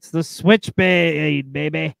back! It's the Switchblade,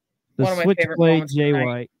 baby. The Switchblade, Jay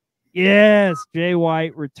White. Yes, Jay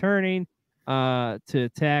White returning to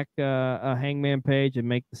attack Hangman Page and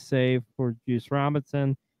make the save for Juice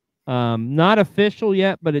Robinson. Not official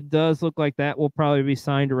yet, but it does look like that will probably be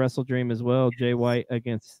signed to Wrestle Dream as well. Jay White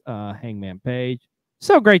against Hangman Page.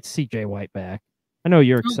 So great to see Jay White back. I know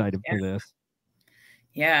you're excited for this.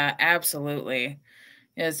 Yeah, absolutely.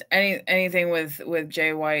 Yes, anything with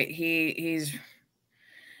Jay White, he's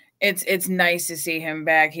it's nice to see him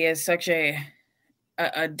back. He has such a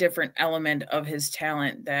different element of his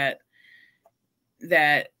talent that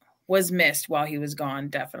was missed while he was gone,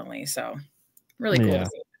 definitely. So really cool to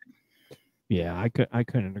see. Yeah, I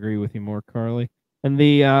couldn't agree with you more, Karlee. And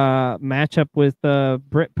the matchup with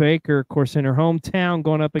Britt Baker, of course, in her hometown,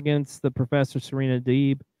 going up against the Professor Serena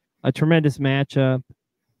Deeb. A tremendous matchup.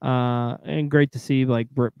 And great to see like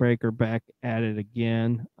Britt Baker back at it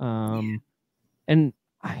again. And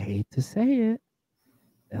I hate to say it,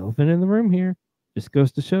 elephant in the room here. Just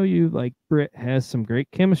goes to show you like Britt has some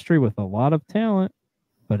great chemistry with a lot of talent,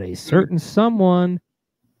 but a certain someone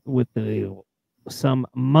with some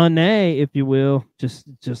money, if you will, just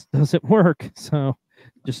doesn't work. So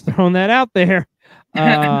just throwing that out there.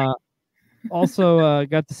 Also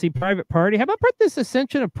got to see Private Party. How about this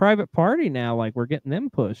ascension of Private Party now? Like we're getting them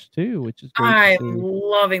pushed too, which is great. I'm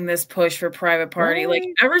loving this push for Private Party. Like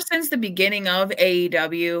ever since the beginning of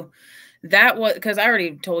AEW, that was, because I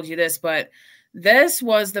already told you this, but this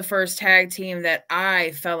was the first tag team that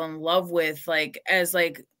I fell in love with, like as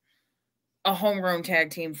like a homegrown tag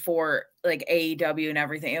team for like AEW and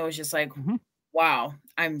everything. It was just like, wow,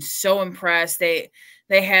 I'm so impressed. They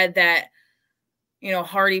had that, you know,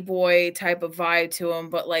 Hardy Boy type of vibe to them,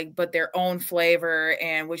 but their own flavor,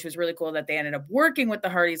 and which was really cool that they ended up working with the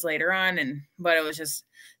Hardys later on. But it was just,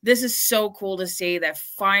 this is so cool to see that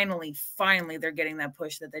finally they're getting that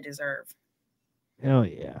push that they deserve. Hell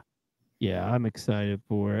yeah. Yeah, I'm excited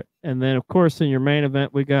for it. And then, of course, in your main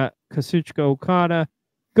event, we got Kazuchika Okada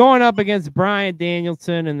going up against Bryan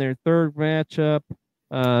Danielson in their third matchup.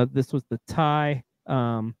 This was the tie.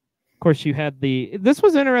 Of course, you had this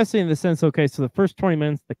was interesting in the sense, okay, so the first 20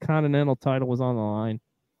 minutes, the Continental title was on the line.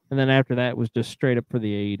 And then after that, it was just straight up for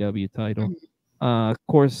the AEW title. Of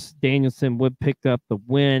course, Danielson would pick up the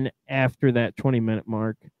win after that 20-minute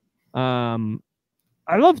mark.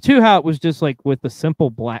 I love, too, how it was just like with the simple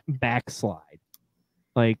backslide.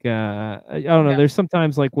 Like, I don't know, there's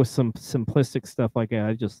sometimes like with some simplistic stuff like that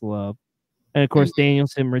I just love. And, of course,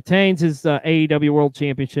 Danielson retains his AEW World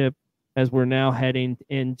Championship as we're now heading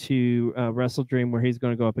into Wrestle Dream, where he's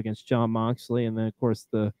going to go up against Jon Moxley. And then, of course,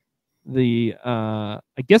 the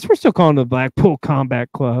I guess we're still calling it the Blackpool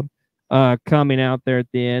Combat Club coming out there at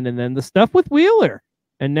the end. And then the stuff with Wheeler.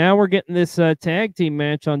 And now we're getting this tag team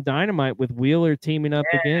match on Dynamite with Wheeler teaming up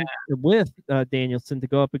again with Danielson to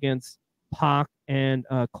go up against Pac and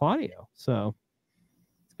Claudio. So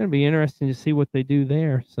it's going to be interesting to see what they do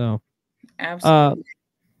there. So absolutely.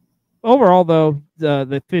 Overall, though,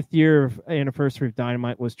 the 5th year anniversary of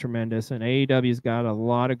Dynamite was tremendous, and AEW's got a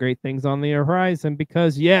lot of great things on the horizon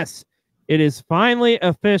because, yes, it is finally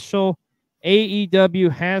official.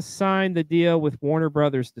 AEW has signed the deal with Warner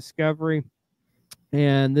Brothers Discovery,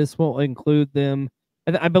 and this will include them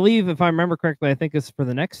I believe, if I remember correctly, I think it's for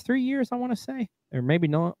the next 3 years, I want to say, or maybe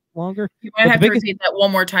no longer. You might have to repeat that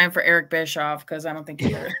one more time for Eric Bischoff, because I don't think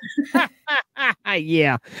he heard it.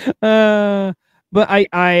 Yeah. But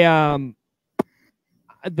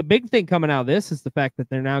the big thing coming out of this is the fact that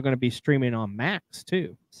they're now going to be streaming on Max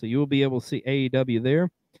too. So you will be able to see AEW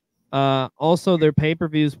there. Also, their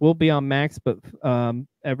pay-per-views will be on Max, but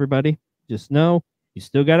everybody just know you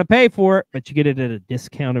still got to pay for it, but you get it at a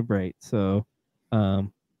discounted rate. So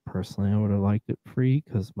personally, I would have liked it free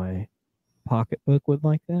because my pocketbook would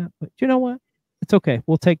like that. But you know what? It's okay.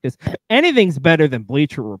 We'll take this. Anything's better than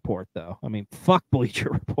Bleacher Report, though. I mean, fuck Bleacher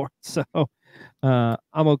Report. So I'm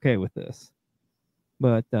okay with this.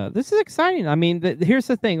 But this is exciting. I mean, here's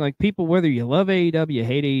the thing. Like, people, whether you love AEW, you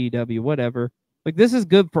hate AEW, whatever, like, this is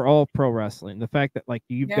good for all pro wrestling. The fact that, like,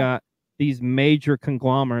 you've got these major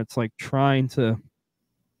conglomerates, like, trying to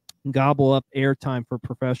gobble up airtime for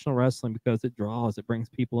professional wrestling because it draws, it brings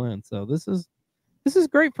people in. So this is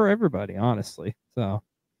great for everybody, honestly. So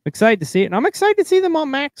excited to see it. And I'm excited to see them on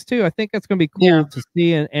Max, too. I think that's going to be cool to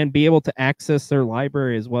see and be able to access their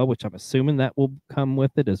library as well, which I'm assuming that will come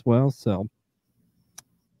with it as well. So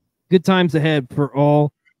good times ahead for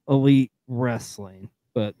all elite wrestling.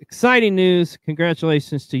 But exciting news.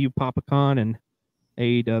 Congratulations to you, Papa Khan and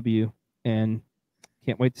AEW. And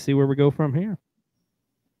can't wait to see where we go from here.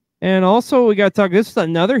 And also, we got to talk. This is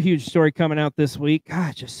another huge story coming out this week.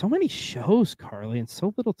 God, just so many shows, Karlee, in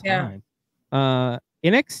so little time.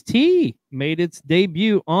 NXT made its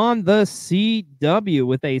debut on the CW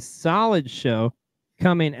with a solid show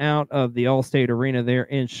coming out of the Allstate Arena there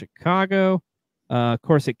in Chicago. Of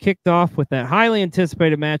course, it kicked off with that highly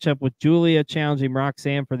anticipated matchup with Julia challenging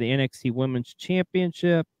Roxanne for the NXT Women's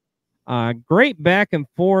Championship. Great back and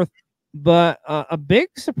forth, but a big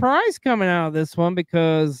surprise coming out of this one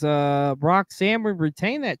because Roxanne would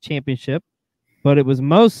retain that championship, but it was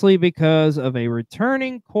mostly because of a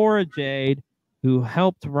returning Cora Jade who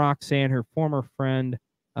helped Roxanne, her former friend,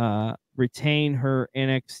 retain her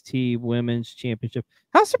NXT Women's Championship.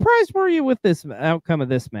 How surprised were you with this outcome of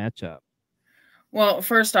this matchup? Well,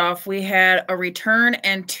 first off, we had a return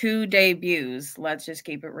and 2 debuts. Let's just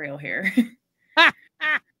keep it real here.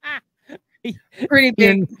 Pretty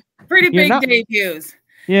big debuts.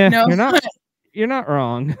 Yeah, no. You're not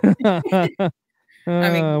wrong. I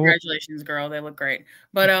mean, congratulations, girl. They look great.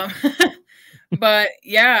 But but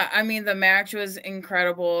yeah, I mean, the match was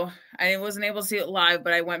incredible. I wasn't able to see it live,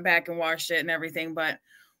 but I went back and watched it and everything. But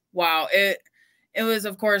wow, it was,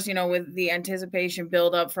 of course, you know, with the anticipation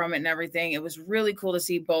build up from it and everything, it was really cool to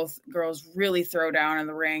see both girls really throw down in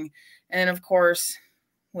the ring. And of course,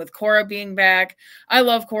 with Cora being back, I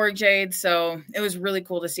love Cora Jade, so it was really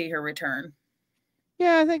cool to see her return.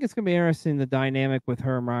 Yeah, I think it's going to be interesting, the dynamic with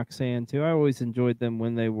her and Roxanne, too. I always enjoyed them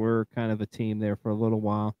when they were kind of a team there for a little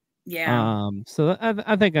while. Yeah. So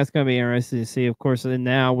I think that's going to be interesting to see. Of course, and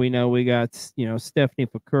now we know we got, you know, Stephanie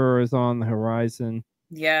Fakura is on the horizon.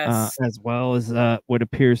 Yes. As well as what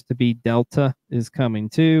appears to be Delta is coming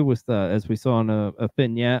too, with as we saw in a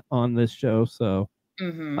vignette on this show. So,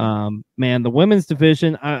 man, the women's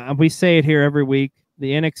division, we say it here every week.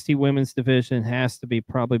 The NXT women's division has to be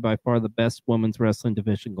probably by far the best women's wrestling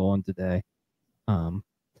division going today.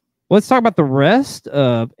 Let's talk about the rest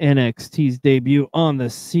of NXT's debut on the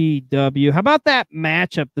CW. How about that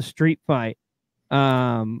matchup, the street fight?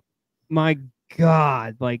 My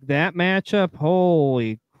God, like that matchup,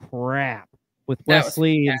 holy crap, with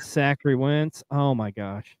Wesley and Zachary Wentz. Oh my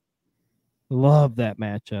gosh, love that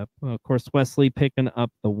matchup. Of course, Wesley picking up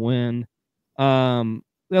the win.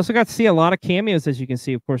 We also got to see a lot of cameos, as you can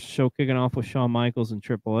see. Of course, the show kicking off with Shawn Michaels and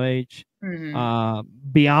Triple H,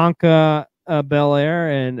 Bianca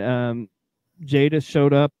Belair and Jada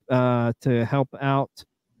showed up to help out.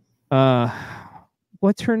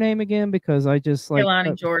 What's her name again? Because I just like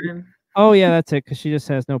Kelani Jordan. Oh, yeah, that's it, because she just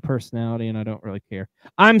has no personality, and I don't really care.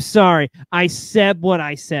 I'm sorry. I said what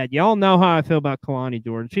I said. Y'all know how I feel about Kelani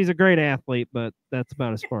Jordan. She's a great athlete, but that's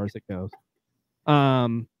about as far as it goes.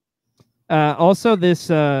 Also,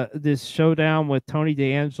 this showdown with Tony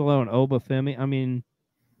D'Angelo and Oba Femi, I mean,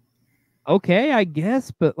 okay, I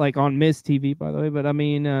guess, but, like, on Miz TV, by the way, but, I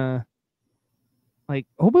mean, like,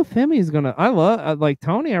 Oba Femi is going to, like,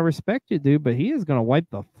 Tony, I respect you, dude, but he is going to wipe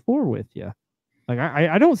the floor with you. Like,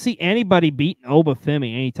 I don't see anybody beating Oba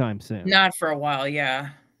Femi anytime soon. Not for a while, yeah.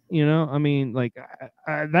 You know, I mean, like,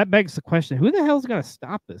 that begs the question, who the hell's going to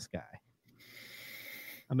stop this guy?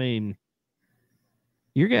 I mean,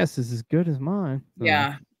 your guess is as good as mine. So.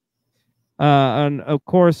 Yeah. And, of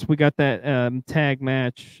course, we got that tag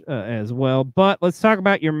match as well. But let's talk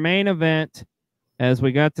about your main event, as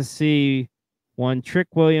we got to see One, Trick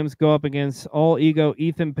Williams go up against All Ego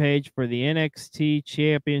Ethan Page for the NXT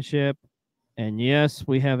Championship. And yes,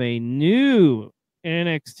 we have a new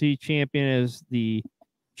NXT champion as the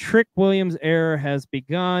Trick Williams era has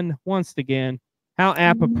begun once again. How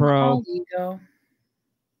apropos. All Ego.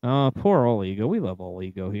 Oh, poor All Ego. We love All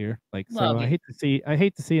Ego here. Like, Love so you. I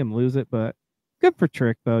hate to see him lose it, but good for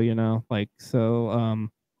Trick though, you know. Like, so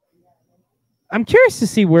I'm curious to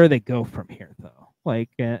see where they go from here though. Like,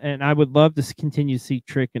 and I would love to continue to see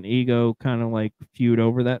Trick and Ego kind of like feud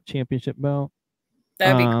over that championship belt.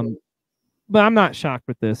 That'd be cool. But I'm not shocked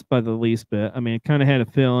with this by the least bit. I mean, it kind of had a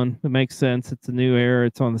feeling. It makes sense. It's a new era.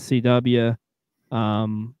 It's on the CW.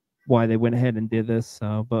 Why they went ahead and did this.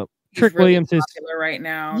 So, but He's Trick really Williams is popular right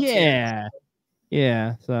now. yeah,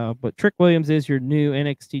 yeah. So, but Trick Williams is your new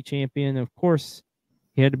NXT champion. Of course,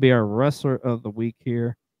 he had to be our wrestler of the week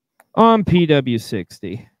here on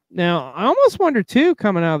PW60. Now, I almost wonder too,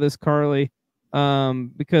 coming out of this, Karlee,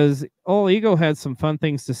 because All Ego had some fun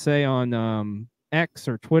things to say on X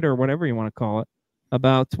or Twitter, whatever you want to call it,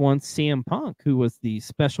 about one CM Punk, who was the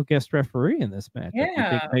special guest referee in this match.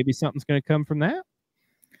 Yeah. You think maybe something's going to come from that?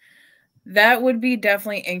 That would be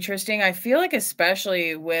definitely interesting. I feel like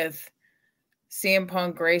especially with CM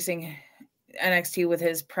Punk gracing NXT with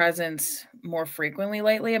his presence more frequently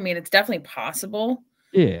lately. I mean, it's definitely possible.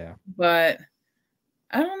 Yeah. But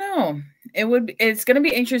I don't know. It's going to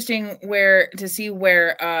be interesting to see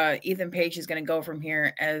where Ethan Page is going to go from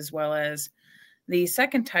here, as well as the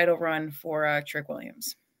second title run for Trick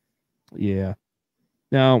Williams. Yeah.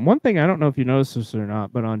 Now, one thing, I don't know if you noticed this or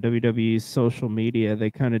not, but on WWE's social media,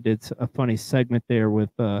 they kind of did a funny segment there with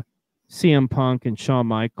CM Punk and Shawn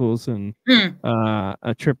Michaels and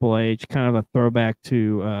a Triple H, kind of a throwback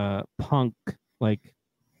to Punk, like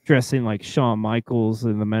dressing like Shawn Michaels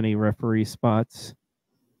in the many referee spots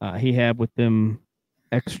he had with them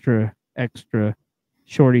extra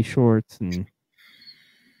shorty shorts. And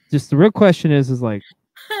just the real question is like,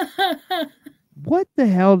 what the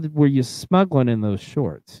hell were you smuggling in those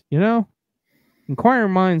shorts? You know,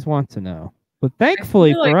 inquiring minds want to know. But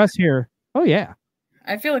thankfully for us here, oh yeah,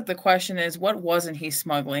 I feel like the question is, what wasn't he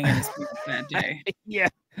smuggling in his pants that day? Yeah,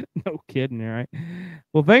 no kidding, right?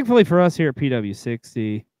 Well, thankfully for us here at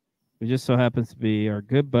PW60, it just so happens to be our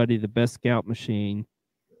good buddy, the Best Scout Machine,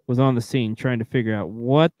 was on the scene trying to figure out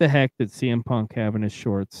what the heck did CM Punk have in his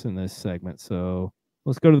shorts in this segment. So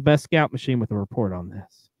let's go to the Best Scout Machine with a report on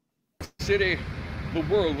this. City, the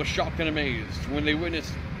world was shocked and amazed when they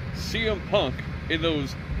witnessed CM Punk in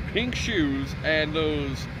those pink shoes and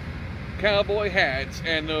those cowboy hats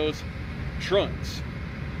and those trunks.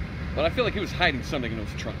 But I feel like he was hiding something in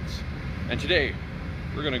those trunks. And today,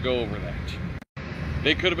 we're going to go over that.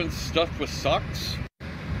 They could have been stuffed with socks,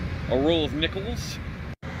 a roll of nickels,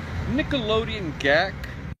 Nickelodeon Gack,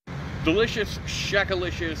 delicious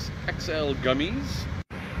Shakalicious XL gummies,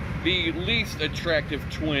 the least attractive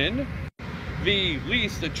twin,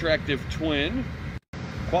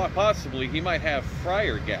 quite possibly he might have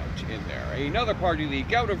Friar Gout in there. Another part of the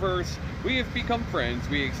Goutiverse, we have become friends,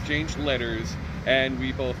 we exchange letters, and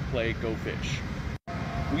we both play Go Fish.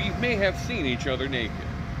 We may have seen each other naked,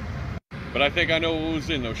 but I think I know what was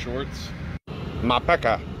in those shorts. My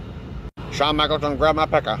pecker. Shawn Michaels done grab my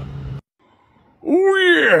pecker. Oh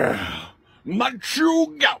yeah, Macho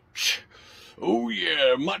Gout. Oh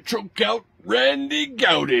yeah, Macho Gout, Randy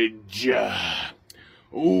Goutage.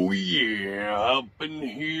 Oh yeah, up in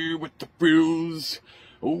here with the frills.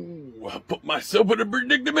 Oh, I put myself in a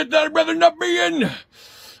predicament that I'd rather not be in.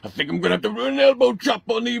 I think I'm gonna have to do an elbow chop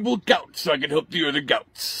on the evil gout so I can help the other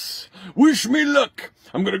gouts. Wish me luck.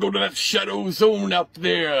 I'm gonna go to that shadow zone out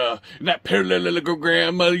there in that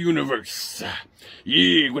parallelogram universe.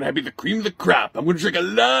 Yeah, I'm gonna be the cream of the crop. I'm gonna drink a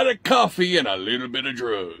lot of coffee and a little bit of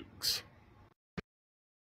drugs.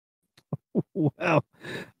 Well,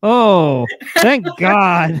 oh, thank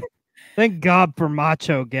God. Thank God for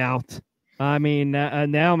Macho Gout. I mean,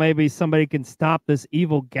 now maybe somebody can stop this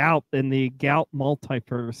evil gout in the gout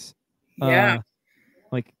multiverse. Yeah.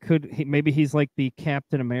 Like, maybe he's like the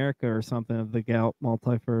Captain America or something of the gout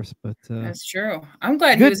multiverse. But that's true. I'm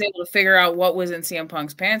glad he was able to figure out what was in CM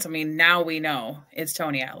Punk's pants. I mean, now we know it's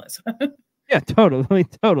Tony Atlas. Yeah, totally.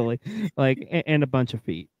 Like, and a bunch of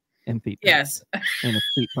feet and feet. Yes. And a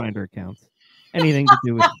feet finder accounts. Anything to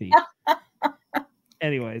do with feet.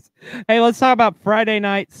 Anyways, hey, let's talk about Friday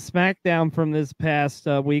Night SmackDown from this past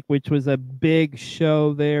week, which was a big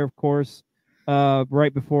show there, of course,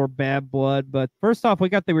 right before Bad Blood. But first off, we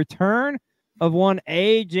got the return of one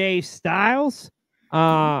AJ Styles,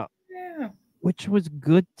 which was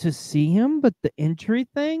good to see him. But the injury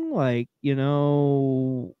thing, like, you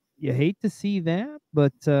know, you hate to see that.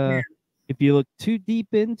 But if if you look too deep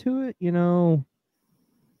into it, you know,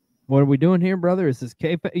 what are we doing here, brother? Is this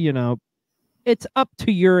kayfabe? You know, it's up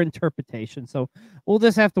to your interpretation. So we'll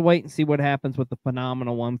just have to wait and see what happens with the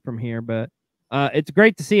phenomenal one from here. But it's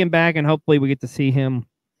great to see him back, and hopefully we get to see him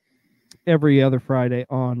every other Friday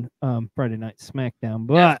on Friday Night SmackDown.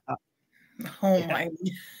 But oh my,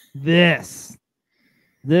 this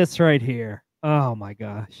right here, oh my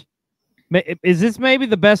gosh, is this maybe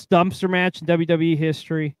the best dumpster match in WWE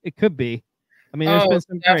history? It could be. I mean, there's been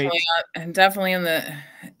some definitely, great, and definitely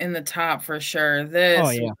in the top for sure. This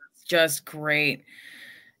was just great,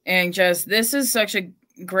 and just this is such a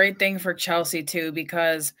great thing for Chelsea too,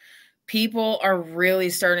 because people are really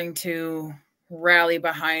starting to rally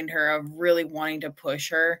behind her, of really wanting to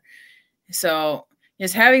push her. So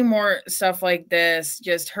just having more stuff like this,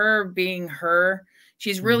 just her being her,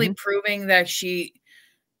 she's really proving that she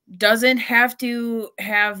doesn't have to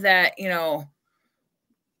have that, you know,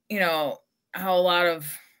 how a lot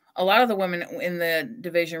of the women in the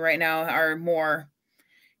division right now are more,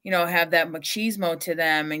 you know, have that machismo to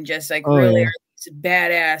them, and just like really are these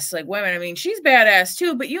badass like women. I mean, she's badass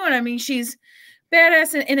too, but you know what I mean? She's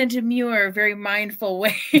badass in a demure, very mindful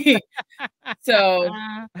way. So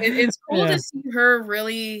it's cool to see her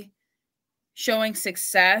really showing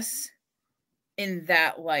success in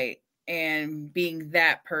that light and being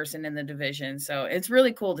that person in the division. So it's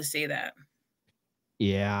really cool to see that.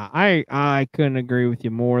 Yeah, I couldn't agree with you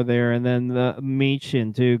more there. And then the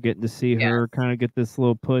Michin too, getting to see her kind of get this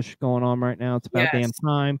little push going on right now. It's about damn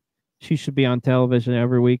time. She should be on television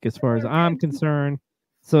every week as far as I'm concerned.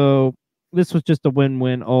 So this was just a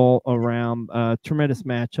win-win all around. Tremendous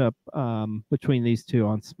matchup between these two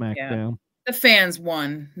on SmackDown. Yeah. The fans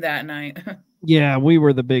won that night. Yeah, we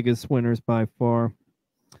were the biggest winners by far.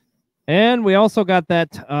 And we also got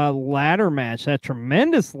that ladder match, that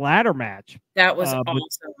tremendous ladder match. That was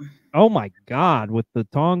awesome. Oh my God, with the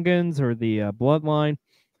Tongans or the Bloodline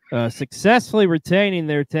successfully retaining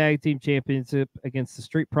their tag team championship against the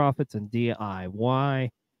Street Profits and DIY.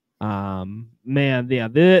 Man, yeah,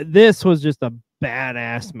 this was just a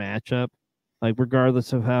badass matchup. Like,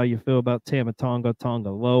 regardless of how you feel about Tama Tonga,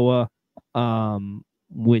 Tongaloa,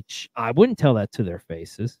 which I wouldn't tell that to their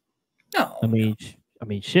faces. No, I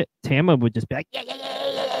mean, shit. Tama would just be like, yeah.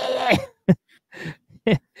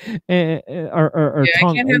 or I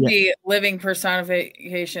can't have the living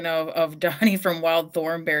personification of Donnie from Wild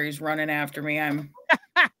Thornberries running after me. I'm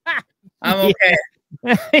okay.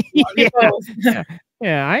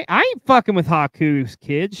 Yeah, I ain't fucking with Haku's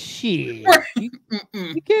kids. Shit. You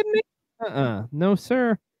kidding me? No,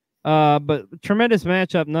 sir. But tremendous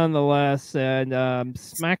matchup nonetheless. And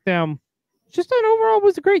SmackDown, just an overall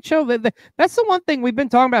was a great show. That's the one thing we've been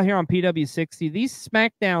talking about here on PW60. These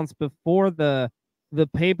SmackDowns before the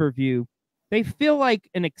pay-per-view, they feel like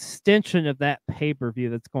an extension of that pay-per-view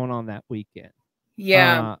that's going on that weekend.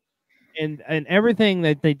 Yeah. And everything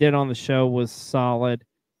that they did on the show was solid.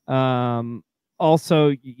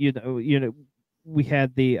 Also, you know, we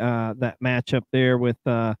had the that matchup there with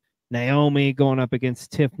Naomi going up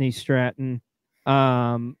against Tiffany Stratton.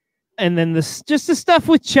 And then just the stuff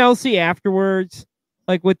with Chelsea afterwards,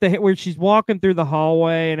 like with where she's walking through the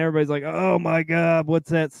hallway and everybody's like, "Oh my God, what's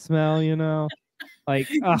that smell?" You know, like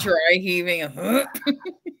dry heaving.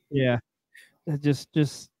 Yeah, just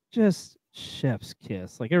chef's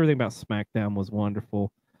kiss. Like, everything about SmackDown was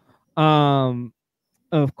wonderful.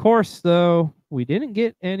 Of course, though, we didn't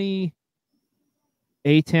get any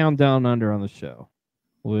A-Town Down Under on the show,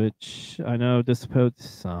 which I know disappoints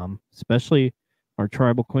some, especially our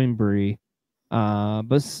tribal queen Brie.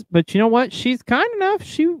 But you know what? She's kind enough.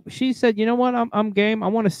 She said, "You know what? I'm game. I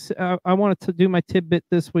want to do my tidbit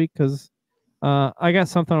this week because I got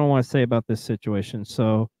something I want to say about this situation."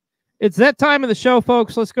 So it's that time of the show,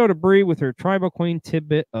 folks. Let's go to Brie with her tribal queen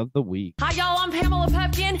tidbit of the week. Hi, y'all. I'm Pamela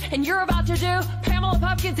Pupkin, and you're about to do Pamela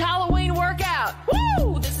Pupkin's Halloween workout.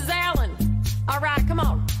 Woo! This is Alan. All right, come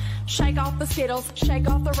on. Shake off the Skittles, shake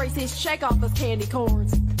off the Reese's, shake off those candy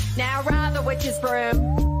corns. Now ride the witch's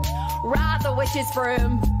broom. Ride the witch's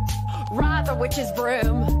broom. Ride the witch's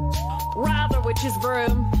broom. Ride the witch's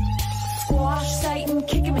broom. Squash Satan,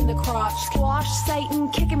 kick him in the crotch. Squash Satan,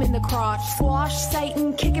 kick him in the crotch. Squash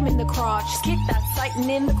Satan, kick him in the crotch. Kick that Satan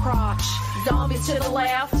in the crotch. Zombies to the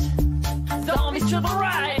left. Zombies to the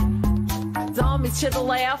right. Zombies to the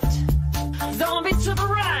left. Zombies to the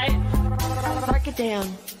right. Break it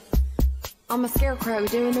down. I'm a scarecrow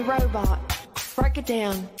doing the robot. Break it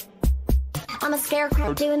down. I'm a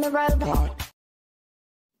scarecrow doing the robot.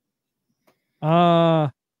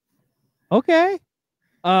 Okay.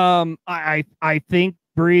 I think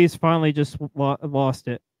Bree's finally just lost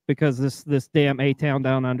it, because this damn A-Town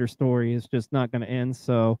Down Under story is just not going to end.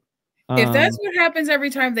 So if that's what happens every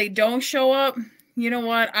time they don't show up, you know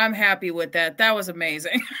what? I'm happy with that. That was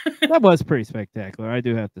amazing. that was pretty spectacular. I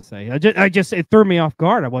do have to say. I just it threw me off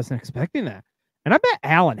guard. I wasn't expecting that. And I bet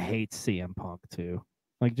Alan hates CM Punk too.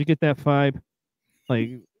 Like, did you get that vibe? Like,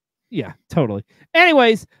 yeah, totally.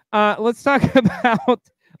 Anyways, let's talk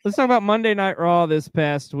about Monday Night Raw this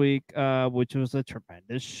past week, which was a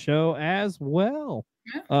tremendous show as well.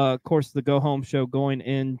 Yeah. Of course, the go home show going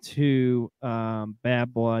into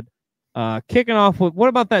Bad Blood. Kicking off with, what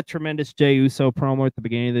about that tremendous Jey Uso promo at the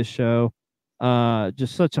beginning of this show?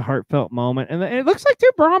 Just such a heartfelt moment. And it looks like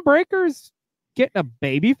two Braun Breakers getting a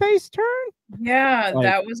babyface turn. Yeah, like,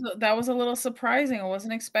 that was a little surprising. I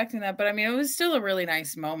wasn't expecting that, but I mean, it was still a really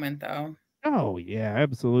nice moment, though. Oh yeah,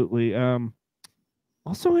 absolutely.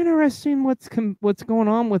 Also interesting what's going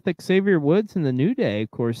on with Xavier Woods and the New Day.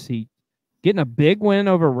 Of course, he getting a big win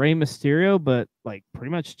over Rey Mysterio, but like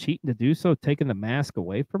pretty much cheating to do so, taking the mask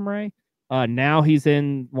away from Rey. Now he's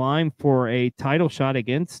in line for a title shot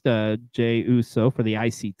against Jey Uso for the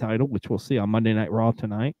IC title, which we'll see on Monday Night Raw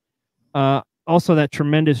tonight. Also, that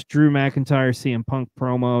tremendous Drew McIntyre CM Punk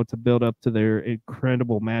promo to build up to their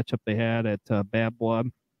incredible matchup they had at Bad Blood.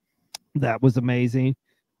 That was amazing.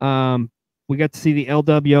 We got to see the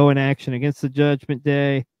LWO in action against the Judgment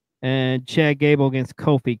Day and Chad Gable against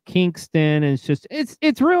Kofi Kingston. And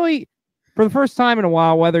it's really, for the first time in a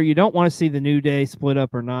while, whether you don't want to see the New Day split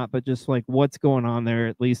up or not, but just like what's going on there,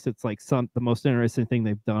 at least it's like the most interesting thing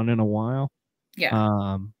they've done in a while.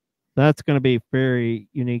 Yeah. That's going to be very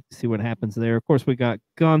unique to see what happens there. Of course, we got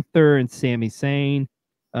Gunther and Sami Zayn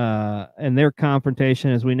and their confrontation.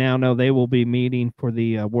 As we now know, they will be meeting for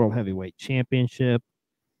the World Heavyweight Championship.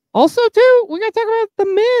 Also, too, we got to talk about The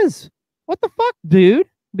Miz. What the fuck, dude?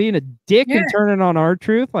 Being a dick and turning on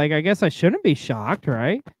R-Truth. Like, I guess I shouldn't be shocked,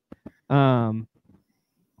 right? But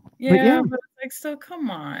it's like, so come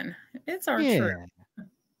on. It's R-Truth.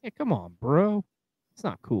 Yeah, come on, bro. It's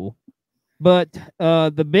not cool. But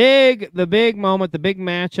the big moment, the big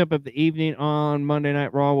matchup of the evening on Monday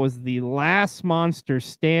Night Raw was the last monster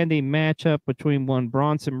standing matchup between one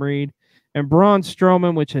Bronson Reed and Braun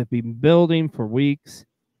Strowman, which had been building for weeks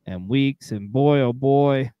and weeks. And boy, oh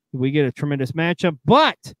boy, we get a tremendous matchup.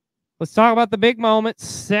 But let's talk about the big moment.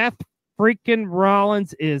 Seth freaking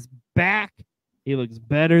Rollins is back. He looks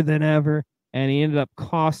better than ever. And he ended up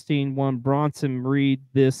costing one Bronson Reed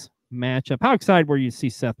this matchup. How excited were you to see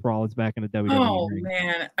Seth Rollins back in the WWE? Oh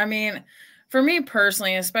man, I mean, for me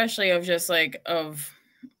personally, especially of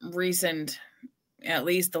recent, at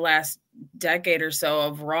least the last decade or so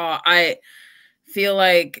of Raw, I feel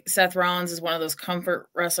like Seth Rollins is one of those comfort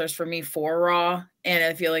wrestlers for me for Raw, and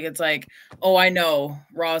I feel like it's like, oh, I know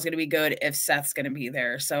Raw is going to be good if Seth's going to be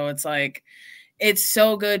there. So it's like, it's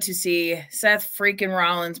so good to see Seth freaking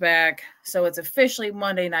Rollins back. So it's officially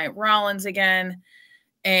Monday Night Rollins again.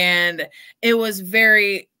 And it was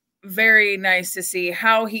very, very nice to see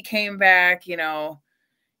how he came back, you know,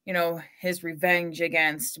 his revenge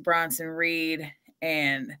against Bronson Reed,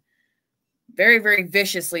 and very, very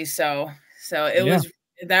viciously so. So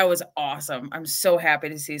that was awesome. I'm so happy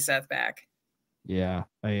to see Seth back. Yeah,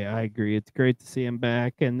 I agree. It's great to see him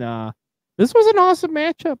back. And this was an awesome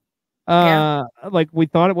matchup. Like we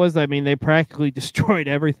thought it was. I mean, they practically destroyed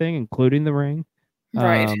everything, including the ring.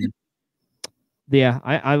 Right. Yeah,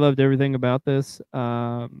 I loved everything about this.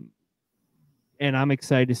 And I'm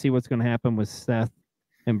excited to see what's going to happen with Seth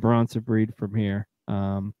and Bronson Reed from here.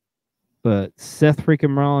 But Seth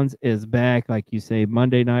freaking Rollins is back. Like you say,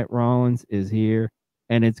 Monday Night Rollins is here.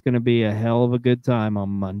 And it's going to be a hell of a good time on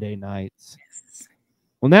Monday nights. Yes.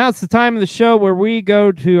 Well, now it's the time of the show where we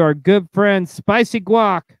go to our good friend Spicy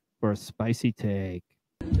Guac for a spicy take.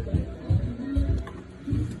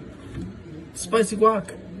 Spicy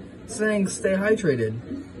Guac saying stay hydrated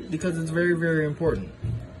because it's very, very important.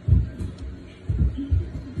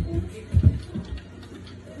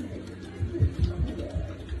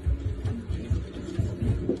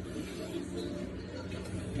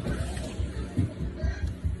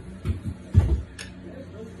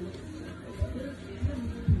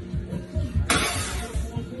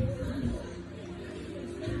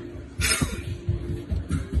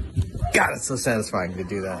 God, it's so satisfying to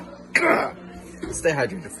do that. Stay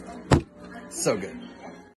hydrated. So good.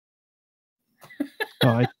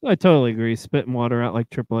 Oh, I totally agree. Spitting water out like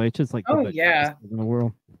Triple H is like the best in the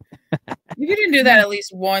world. You didn't do that at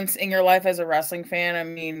least once in your life as a wrestling fan. I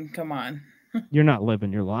mean, come on. You're not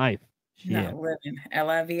living your life. Not living.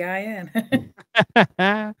 L-I-V-I-N.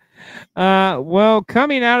 Well,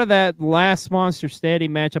 coming out of that last Monster Steady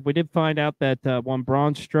matchup, we did find out that one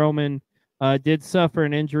Braun Strowman did suffer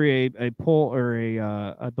an injury, a pull or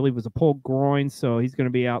I believe it was a pulled groin, so he's going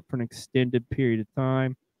to be out for an extended period of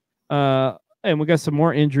time. And we got some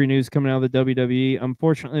more injury news coming out of the WWE.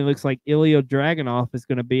 Unfortunately, it looks like Ilya Dragunov is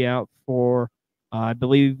going to be out for, I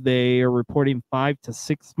believe they are reporting 5 to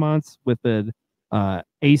 6 months with an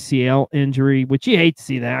ACL injury, which you hate to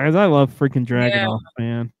see that because I love freaking Dragunov,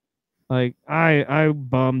 man. Like I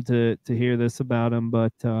bummed to hear this about him,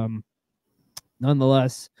 but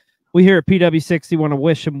nonetheless, we here at PW60 want to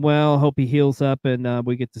wish him well. Hope he heals up and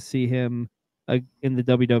we get to see him in the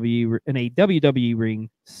WWE in a WWE ring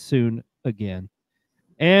soon again.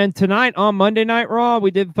 And tonight on Monday Night Raw,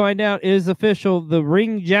 we did find out is official. The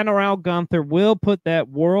Ring General Gunther will put that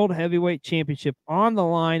World Heavyweight Championship on the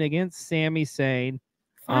line against Sami Zayn.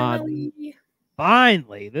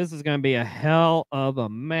 Finally, this is going to be a hell of a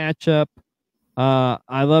matchup.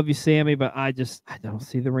 I love you, Sammy, but I don't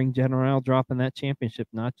see the Ring General dropping that championship.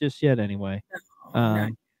 Not just yet, anyway.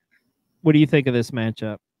 What do you think of this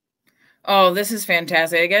matchup? Oh, this is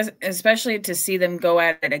fantastic. I guess, especially to see them go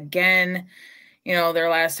at it again. You know, their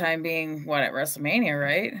last time being what, at WrestleMania,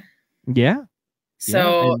 right? Yeah.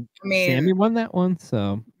 So, yeah, I mean, Sammy won that one.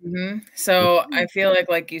 So, so I feel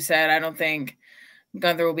like you said, I don't think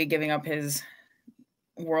Gunther will be giving up his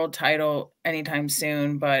world title anytime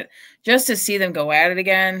soon, but just to see them go at it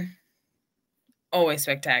again, always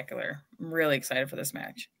spectacular. I'm really excited for this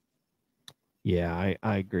match. Yeah,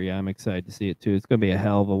 I agree. I'm excited to see it too. It's going to be a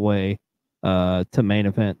hell of a way to main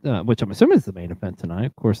event, which I'm assuming is the main event tonight.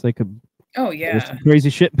 Of course, they could do some crazy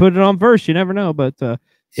shit and put it on first. You never know, but yeah,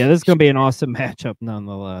 this is going to be an awesome matchup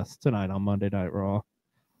nonetheless tonight on Monday Night Raw.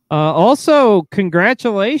 Also,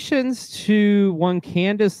 congratulations to one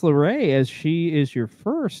Candice LeRae, as she is your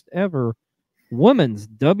first ever women's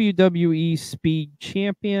WWE Speed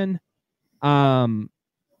Champion.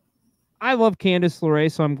 I love Candice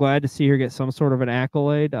LeRae, so I'm glad to see her get some sort of an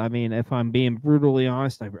accolade. I mean, if I'm being brutally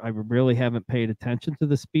honest, I really haven't paid attention to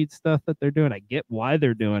the speed stuff that they're doing. I get why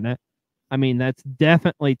they're doing it. I mean, that's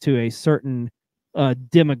definitely to a certain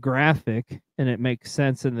demographic, and it makes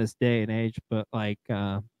sense in this day and age. But like,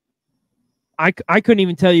 I couldn't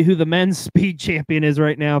even tell you who the men's speed champion is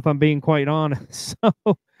right now, if I'm being quite honest. So,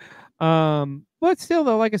 but still,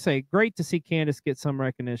 though, like I say, great to see Candice get some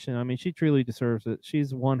recognition. I mean, she truly deserves it.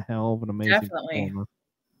 She's one hell of an amazing performer.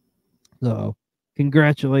 So,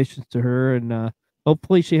 congratulations to her, and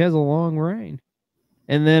hopefully she has a long reign.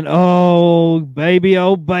 And then, oh baby,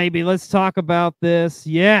 let's talk about this.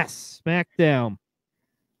 Yes, SmackDown.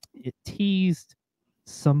 It teased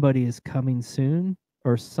somebody is coming soon,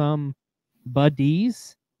 or some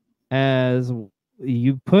buddies, as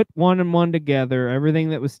you put one and one together. Everything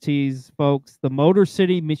that was teased, folks. The Motor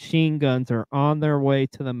City Machine Guns are on their way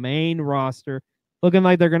to the main roster, looking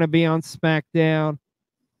like they're going to be on SmackDown.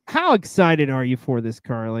 How excited are you for this,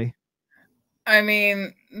 Karlee? I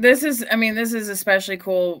mean, this is especially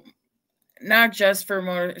cool, not just for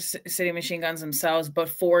Motor City Machine Guns themselves, but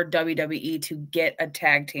for WWE to get a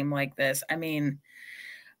tag team like this. I mean,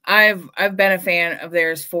 I've been a fan of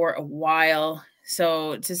theirs for a while.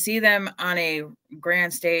 So to see them on a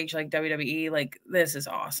grand stage like WWE, like, this is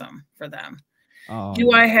awesome for them.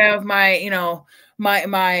 Do I have my, you know, my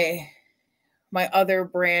other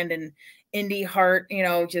brand and indie heart, you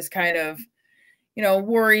know, just kind of, you know,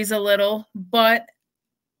 worries a little, but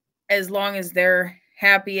as long as they're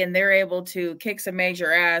happy and they're able to kick some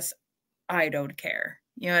major ass, I don't care.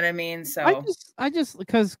 You know what I mean? So I just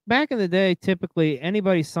because back in the day, typically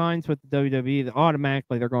anybody signs with the WWE,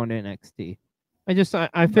 automatically they're going to NXT.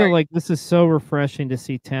 I feel like this is so refreshing to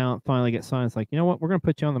see talent finally get signed. It's like, you know what, we're going to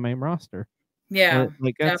put you on the main roster. Yeah,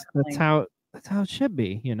 like that's how it should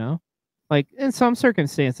be. You know, like in some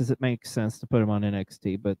circumstances it makes sense to put them on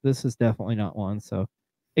NXT, but this is definitely not one. So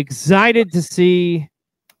excited to see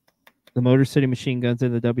the Motor City Machine Guns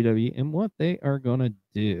in the WWE and what they are going to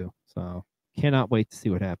do. So cannot wait to see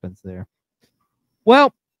what happens there.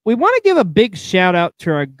 Well, we want to give a big shout out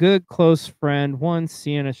to our good close friend, one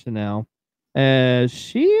Sienna Chanel, as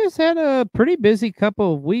she has had a pretty busy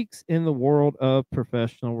couple of weeks in the world of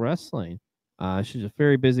professional wrestling. She's a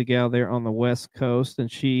very busy gal there on the West Coast,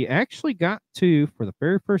 and she actually got to, for the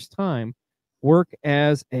very first time, work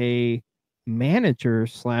as a manager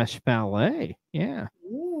 / valet. Yeah.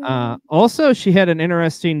 Also, she had an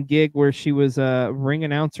interesting gig where she was a ring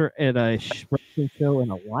announcer at a wrestling show in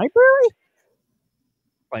a library.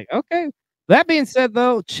 Like, okay. That being said,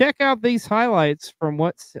 though, check out these highlights from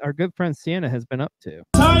what our good friend Sienna has been up to.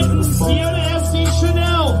 Titan, Sienna S.C.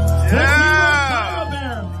 Chanel.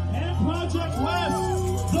 Yeah. And Project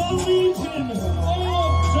West, the Legion of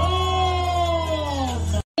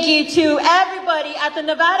Dawn. Thank you to everybody everybody at the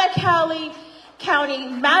Nevada County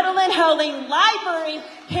Madeline Helling Library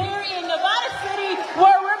here in Nevada City,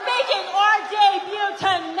 where we're making our debut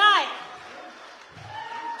tonight.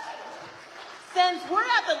 Since we're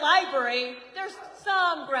at the library, there's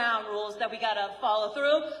some ground rules that we gotta follow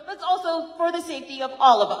through, but it's also for the safety of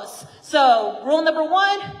all of us. So, rule number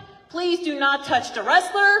 1, please do not touch the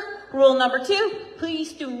wrestler. Rule number 2,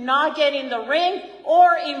 please do not get in the ring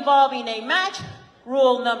or involving a match.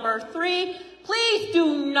 Rule number 3, please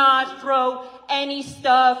do not throw any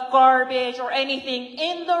stuff, garbage, or anything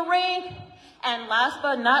in the ring. And last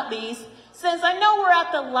but not least, since I know we're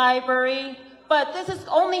at the library, but this is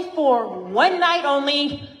only for one night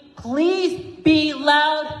only, please be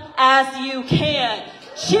loud as you can.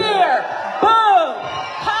 Cheer, boom,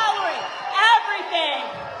 hollering, everything.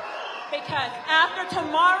 Because after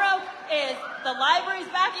tomorrow is the library's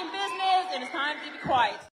back in business and it's time to be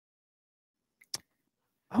quiet.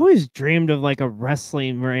 I always dreamed of like a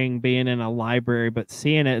wrestling ring being in a library, but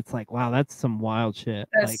seeing it, it's like, wow, that's some wild shit.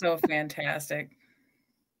 That's like, so fantastic.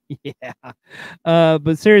 Yeah.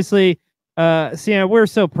 But seriously, Sienna, we're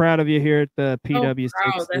so proud of you here at the PWC.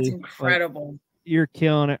 Oh, that's incredible. Like, you're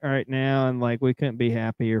killing it right now, and like we couldn't be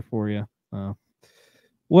happier for you.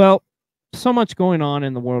 Well, so much going on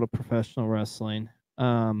in the world of professional wrestling.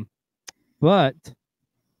 But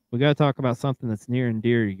we got to talk about something that's near and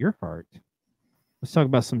dear to your heart. Let's talk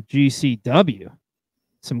about some GCW,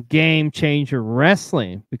 some game changer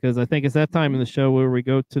wrestling, because I think it's that time in the show where we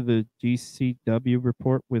go to the GCW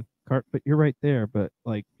report with Cart. But you're right there. But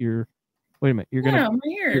like you're, wait a minute, you're gonna. I'm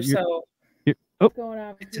here. What's going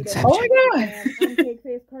on? It's Oh my God! I'm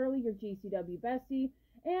Kakeface Karlee, your GCW bestie,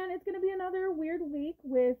 and it's going to be another weird week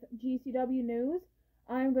with GCW news.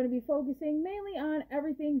 I'm going to be focusing mainly on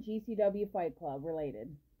everything GCW Fight Club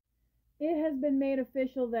related. It has been made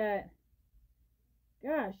official that,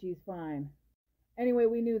 gosh, she's fine. Anyway,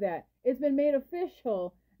 we knew that. It's been made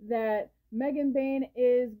official that Megan Bayne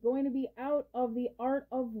is going to be out of the Art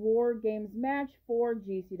of War Games match for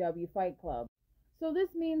GCW Fight Club. So this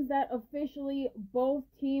means that officially both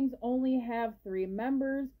teams only have 3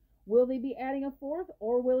 members. Will they be adding a 4th,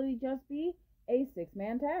 or will it just be a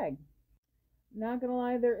 6-man tag? Not gonna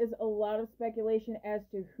lie, there is a lot of speculation as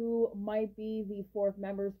to who might be the 4th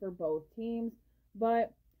members for both teams,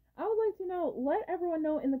 but I would like to know, let everyone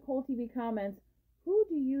know in the Cole TV comments, who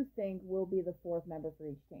do you think will be the 4th member for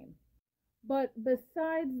each team? But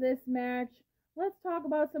besides this match, let's talk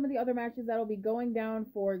about some of the other matches that will be going down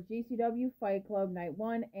for GCW Fight Club Night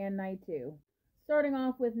 1 and Night 2. Starting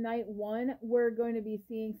off with Night 1, we're going to be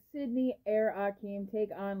seeing Sydney Air Akeem take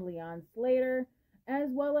on Leon Slater, as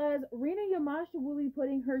well as Rina Yamashita will be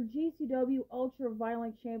putting her GCW Ultra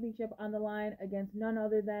Violent Championship on the line against none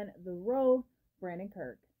other than the Rogue, Brandon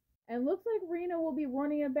Kirk. And looks like Rina will be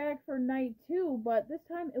running it back for Night 2, but this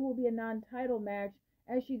time it will be a non-title match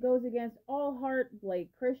as she goes against All Heart Blake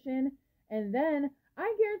Christian. And then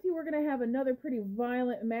I guarantee we're going to have another pretty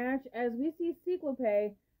violent match as we see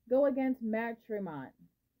Cyclope go against Matt Tremont.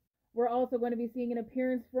 We're also going to be seeing an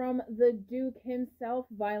appearance from the Duke himself,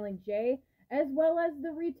 Violent J, as well as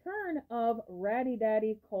the return of Ratty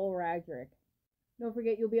Daddy Cole Radrick. Don't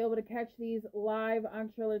forget, you'll be able to catch these live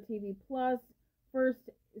on Triller TV Plus. First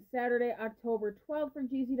Saturday, October 12th for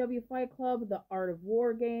GCW Fight Club, the Art of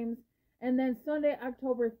War Games. And then Sunday,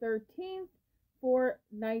 October 13th for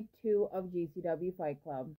Night 2 of GCW Fight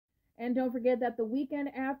Club. And don't forget that the weekend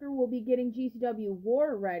after we'll be getting GCW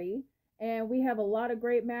War ready. And we have a lot of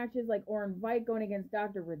great matches like Orin Vite going against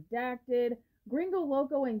Dr. Redacted, Gringo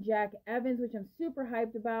Loco and Jack Evans, which I'm super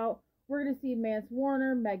hyped about. We're going to see Mance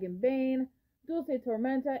Warner, Megan Bayne, Dulce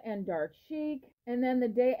Tormenta, and Dark Sheik. And then the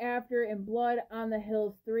day after in Blood on the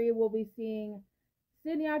Hills 3, we'll be seeing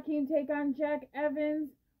Sydney Akeem take on Jack Evans.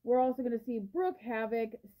 We're also going to see Brooke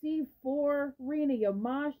Havoc, C4, Rina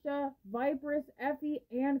Yamashita, Viperous, Effie,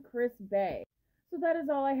 and Chris Bay. So that is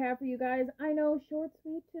all I have for you guys. I know, short,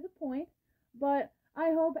 sweet, to the point, but I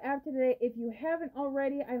hope after today, if you haven't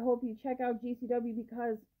already, I hope you check out GCW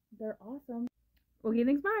because they're awesome. Okay,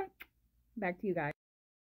 thanks, bye. Back to you guys.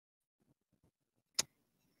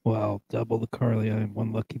 Well, double the Karlee. I'm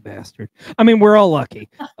one lucky bastard. I mean, we're all lucky.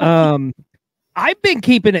 I've been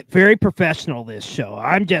keeping it very professional this show.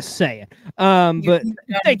 I'm just saying. But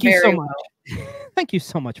thank you so much. Thank you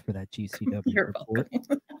so much for that GCW report.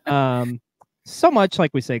 So much,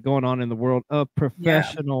 like we say, going on in the world of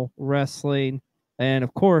professional wrestling. And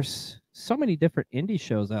of course, so many different indie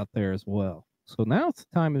shows out there as well. So now it's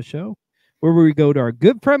the time of the show where we go to our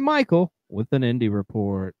good friend Michael with an indie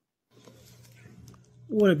report.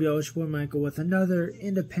 What up, y'all? It's your boy Michael with another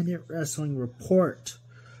independent wrestling report.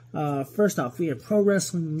 First off, we have Pro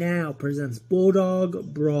Wrestling Now presents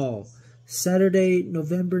Bulldog Brawl, Saturday,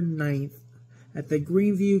 November 9th at the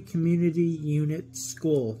Greenview Community Unit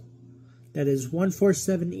School. That is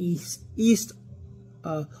 147 East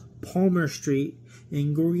Palmer Street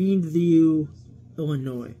in Greenview,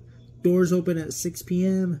 Illinois. Doors open at 6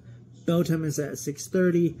 p.m. Bell time is at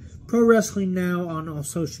 6:30. Pro Wrestling Now on all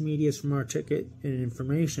social medias for more ticket and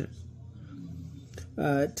information.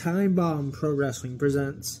 Time Bomb Pro Wrestling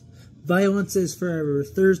presents Violence is Forever,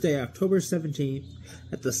 Thursday, October 17th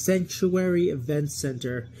at the Sanctuary Events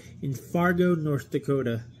Center in Fargo, North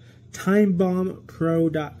Dakota.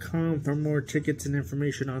 TimeBombPro.com for more tickets and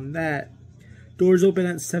information on that. Doors open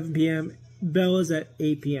at 7 p.m. Bell is at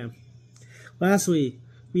 8 p.m. Lastly,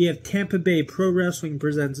 we have Tampa Bay Pro Wrestling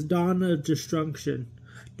presents Dawn of Destruction,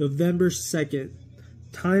 November 2nd.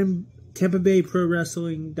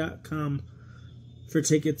 TampaBayProWrestling.com for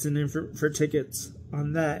tickets and for tickets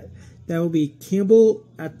on that. That will be Campbell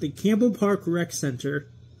at the Campbell Park Rec Center,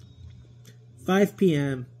 5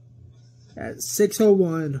 p.m. at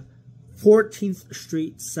 601 14th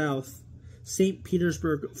Street South, St.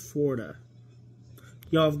 Petersburg, Florida.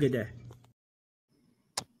 Y'all have a good day.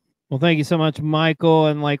 Well, thank you so much, Michael.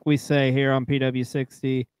 And like we say here on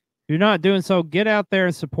PW60, if you're not doing so, get out there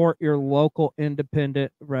and support your local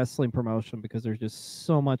independent wrestling promotion, because there's just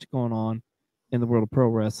so much going on in the world of pro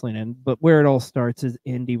wrestling. But where it all starts is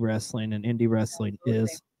indie wrestling, and indie wrestling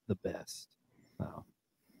is the best.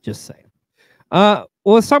 Just saying. Well,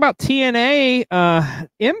 let's talk about TNA.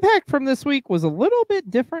 Impact from this week was a little bit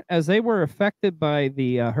different, as they were affected by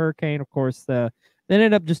the hurricane. Of course, they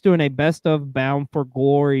ended up just doing a best of Bound for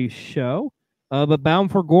Glory show. But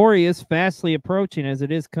Bound for Glory is fastly approaching, as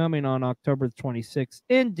it is coming on October 26th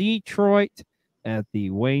in Detroit at the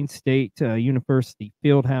Wayne State University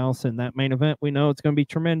Fieldhouse. And that main event, we know it's going to be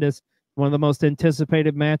tremendous. One of the most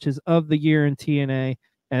anticipated matches of the year in TNA,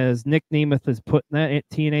 as Nick Nemeth is putting that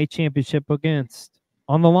TNA championship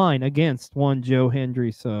on the line against one Joe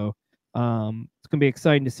Hendry. So it's going to be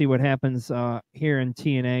exciting to see what happens here in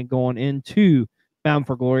TNA going into Bound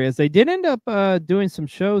for Glory, as they did end up doing some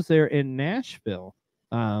shows there in Nashville.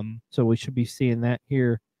 So we should be seeing that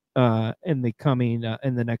here in the coming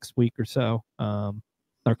in the next week or so, or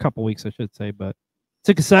a couple weeks, I should say. But it's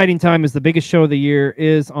an exciting time, as the biggest show of the year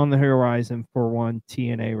is on the horizon for one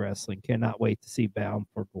TNA wrestling. Cannot wait to see Bound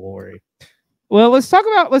for Glory. Well, let's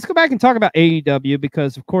go back and talk about AEW,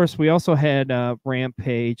 because of course we also had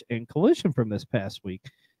Rampage and Collision from this past week.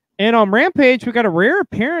 And on Rampage, we got a rare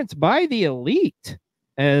appearance by the Elite,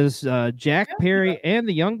 as Jack Perry and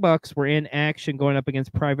the Young Bucks were in action going up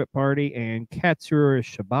against Private Party and Katsura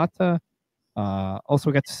Shibata.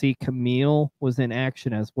 Also got to see Camille was in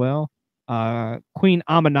action as well. Queen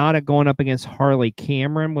Aminata going up against Harley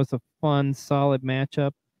Cameron was a fun, solid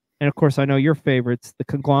matchup. And of course, I know your favorites, the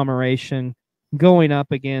Conglomeration going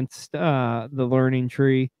up against the Learning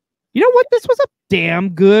Tree. You know what? This was a damn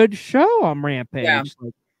good show on Rampage. Yeah.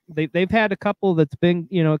 Like, they've had a couple that's been,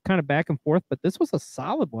 kind of back and forth, but this was a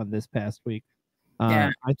solid one this past week.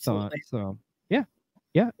 I thought so. Yeah,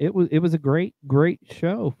 it was a great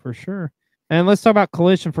show for sure. And let's talk about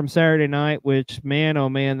Collision from Saturday night, which, man, oh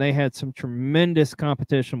man, they had some tremendous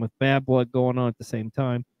competition with Bad Blood going on at the same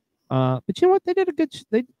time. But you know what? They did a good.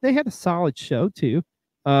 They had a solid show too.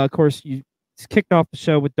 Of course, you kicked off the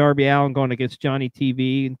show with Darby Allin going against Johnny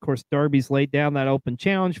TV, and of course, Darby's laid down that open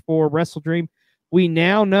challenge for Wrestle Dream. We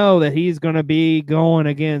now know that he's going to be going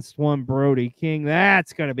against one Brody King.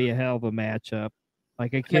 That's going to be a hell of a matchup.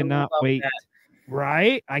 Like, I cannot wait.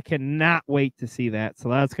 Right? I cannot wait to see that. So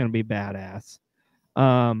that's going to be badass.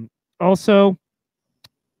 Also,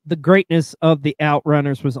 the greatness of the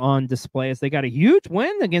Outrunners was on display, as they got a huge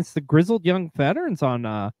win against the Grizzled Young Veterans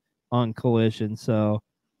on Collision. So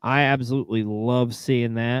I absolutely love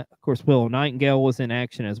seeing that. Of course, Willow Nightingale was in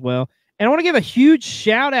action as well. And I want to give a huge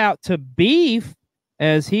shout out to Beef,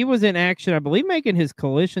 as he was in action, I believe, making his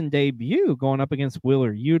Collision debut, going up against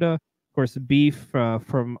Wheeler Yuta. Of course, Beef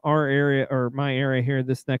from our area, or my area here,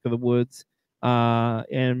 this neck of the woods.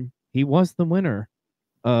 And he was the winner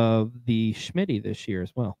of the Schmitty this year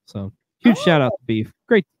as well. So huge shout out to Beef.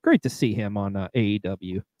 Great to see him on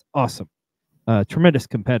AEW. Awesome. Tremendous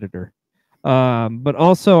competitor. But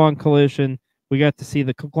also on Collision, we got to see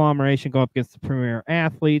the Conglomeration go up against the Premier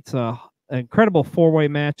Athletes. An incredible four-way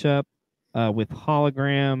matchup with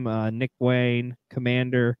Hologram, Nick Wayne,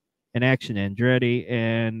 Commander, and Action Andretti,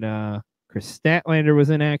 and Chris Statlander was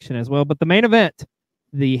in action as well. But the main event,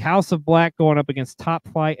 the House of Black going up against Top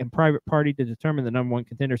Flight and Private Party to determine the #1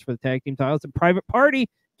 contenders for the tag team titles. And Private Party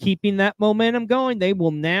keeping that momentum going. They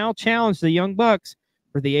will now challenge the Young Bucks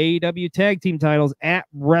for the AEW tag team titles at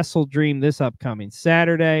Wrestle Dream this upcoming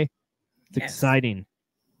Saturday. It's exciting.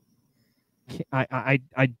 I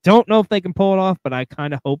don't know if they can pull it off, but I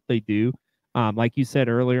kind of hope they do. Like you said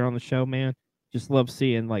earlier on the show, man, just love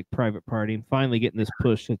seeing like Private Party and finally getting this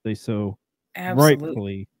push that they so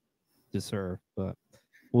rightfully deserve. But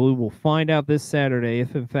we will find out this Saturday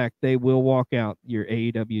if, in fact, they will walk out your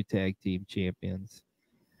AEW Tag Team Champions.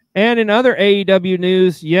 And in other AEW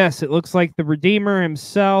news, yes, it looks like the Redeemer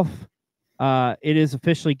himself, it is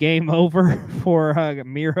officially game over for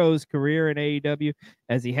Miro's career in AEW,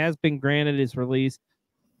 as he has been granted his release.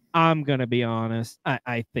 I'm going to be honest.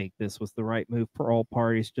 I think this was the right move for all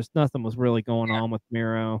parties. Just nothing was really going on with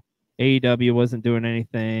Miro. AEW wasn't doing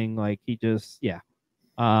anything. Like, he just,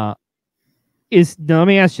 let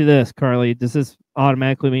me ask you this, Karlee. Does this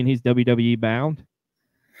automatically mean he's WWE bound?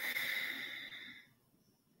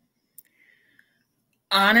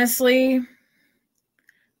 Honestly,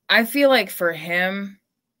 I feel like for him,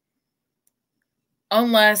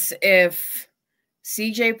 unless if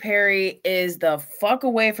CJ Perry is the fuck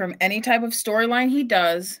away from any type of storyline he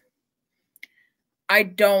does, I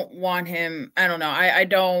don't want him. I don't know.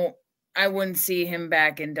 I wouldn't see him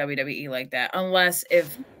back in WWE like that, unless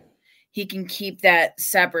if he can keep that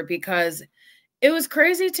separate, because it was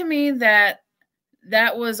crazy to me that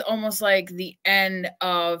was almost like the end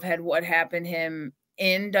of what happened him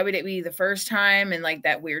in WWE the first time, and like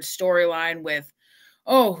that weird storyline with,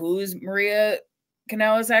 oh, who's Maria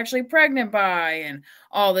Kanellis actually pregnant by, and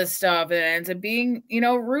all this stuff. It ends up being,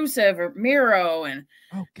 Rusev or Miro, and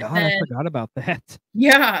oh god, I forgot about that.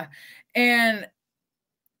 Yeah, and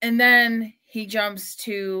then he jumps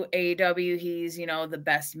to AEW. He's, the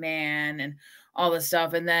best man and all this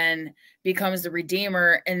stuff, and then becomes the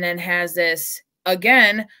Redeemer, and then has this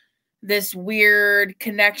weird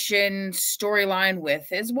connection storyline with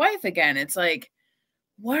his wife again. It's like,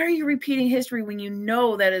 why are you repeating history when you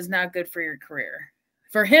know that is not good for your career?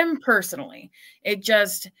 For him personally, it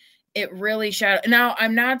really shadowed. Now,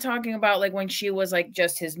 I'm not talking about like when she was like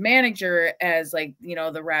just his manager as like,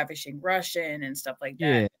 the ravishing Russian and stuff like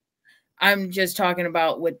that. Yeah. I'm just talking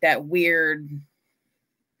about with that weird,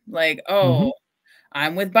 like,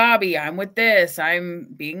 I'm with Bobby, I'm with this, I'm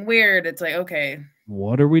being weird. It's like, okay,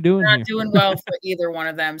 what are we doing? Not doing well for either one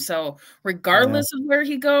of them. So regardless of where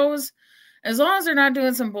he goes, as long as they're not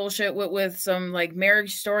doing some bullshit with some like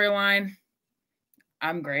marriage storyline,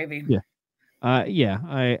 I'm gravy. I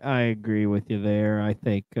agree with you there. I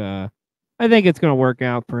think it's going to work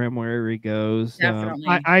out for him wherever he goes. Definitely.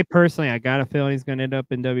 I personally, I got a feeling he's going to end up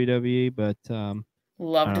in WWE, but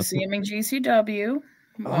love to see him in GCW.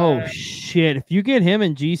 Oh shit! If you get him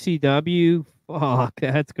in GCW, fuck,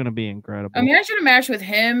 that's going to be incredible. Imagine a match with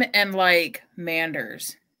him and like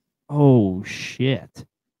Manders. Oh shit!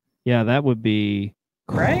 Yeah, that would be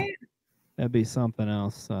right. That'd be something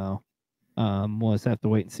else. So. We'll just have to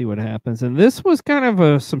wait and see what happens. And this was kind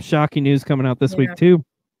of some shocking news coming out this week too.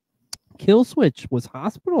 Killswitch was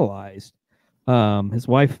hospitalized. His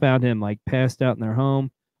wife found him like passed out in their home.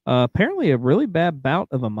 Apparently a really bad bout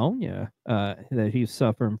of pneumonia that he's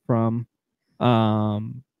suffering from.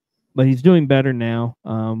 But he's doing better now.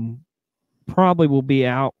 Probably will be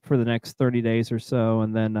out for the next 30 days or so,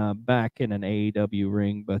 and then back in an AEW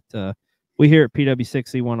ring. But we here at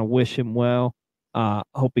PW60 want to wish him well.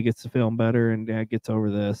 Hope he gets to feeling better and gets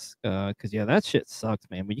over this. Because that shit sucks,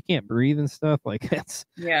 man. When you can't breathe and stuff, like that's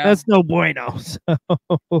no bueno. So,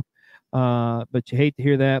 but you hate to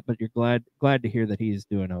hear that, but you're glad to hear that he's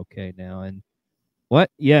doing okay now. And what?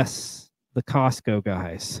 Yes, the Costco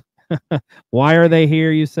guys. Why are they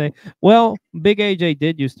here, you say? Well, Big AJ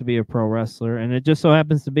did used to be a pro wrestler, and it just so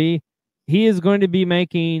happens to be he is going to be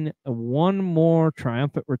making one more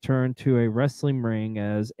triumphant return to a wrestling ring,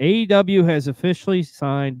 as AEW has officially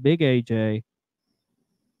signed Big AJ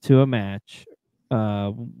to a match,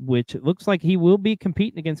 which it looks like he will be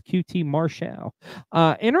competing against QT Marshall.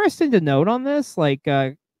 Interesting to note on this, like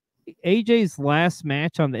AJ's last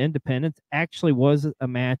match on the Independents actually was a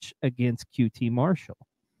match against QT Marshall.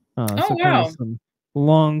 So kind of some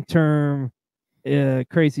long-term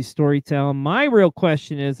crazy storytelling. My real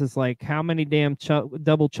question is like how many damn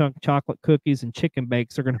double chunk chocolate cookies and chicken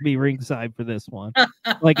bakes are going to be ringside for this one?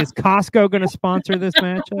 Like, is Costco going to sponsor this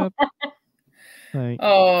matchup? Like,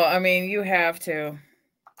 I mean, you have to.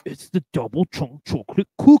 It's the double chunk chocolate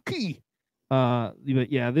cookie. But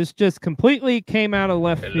yeah, this just completely came out of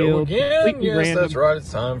left field. Again. Yes, random. That's right.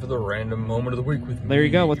 It's time for the random moment of the week with me. There you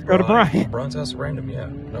go. Let's go to Brian. Brian's house random, yeah.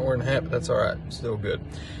 Not wearing a hat, but that's all right. Still good.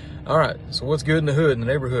 All right. So what's good in the hood, in the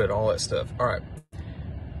neighborhood, all that stuff. All right.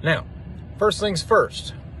 Now, first things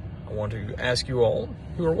first, I want to ask you all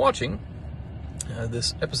who are watching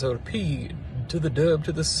this episode of P to the dub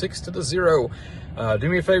to the 6 to the 0. Do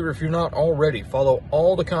me a favor, if you're not already, follow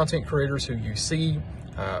all the content creators who you see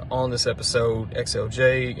on this episode: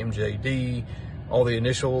 XLJ, MJD, all the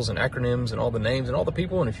initials and acronyms and all the names and all the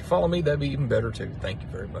people. And if you follow me, that'd be even better too. Thank you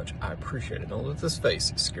very much. I appreciate it. Don't let this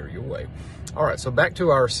face scare you away. All right, so back to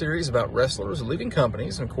our series about wrestlers leaving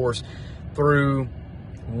companies. And of course, through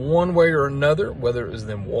one way or another, whether it was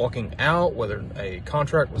them walking out, whether a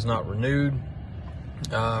contract was not renewed,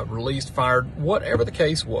 released, fired, whatever the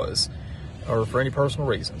case was, or for any personal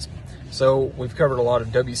reasons. So we've covered a lot of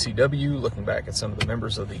WCW, looking back at some of the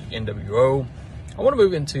members of the NWO. I want to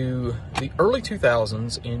move into the early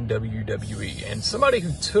 2000s in WWE, and somebody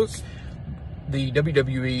who took the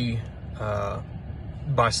WWE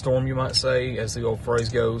by storm, you might say, as the old phrase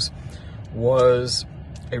goes, was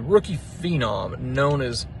a rookie phenom known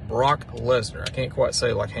as Brock Lesnar. I can't quite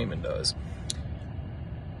say it like Heyman does.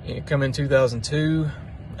 It come in 2002.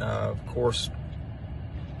 Of course,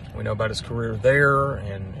 we know about his career there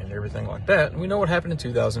and everything like that. And we know what happened in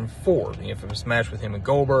 2004, the infamous match with him and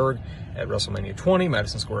Goldberg at WrestleMania 20,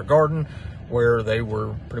 Madison Square Garden, where they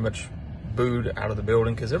were pretty much booed out of the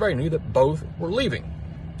building because everybody knew that both were leaving.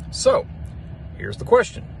 So, here's the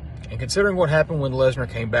question. And considering what happened when Lesnar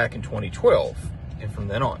came back in 2012 and from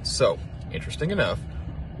then on. So, interesting enough,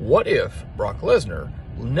 what if Brock Lesnar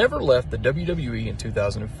never left the WWE in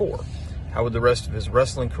 2004? How would the rest of his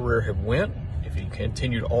wrestling career have went? If he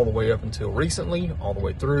continued all the way up until recently, all the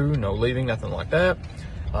way through, no leaving, nothing like that,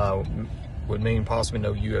 would mean possibly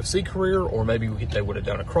no UFC career, or maybe they would have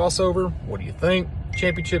done a crossover. What do you think?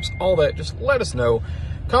 Championships, all that, just let us know.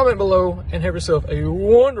 Comment below and have yourself a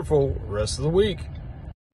wonderful rest of the week.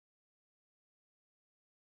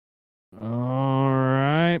 All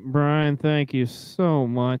right, Brian, thank you so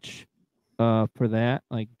much for that.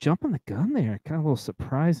 Like, jumping the gun there, kind of a little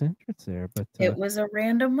surprise entrance there, but it was a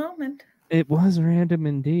random moment. It was random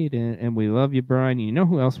indeed, and we love you, Brian. You know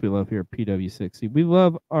who else we love here at PW60? We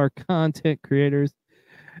love our content creators.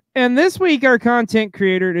 And this week, our content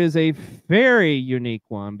creator is a very unique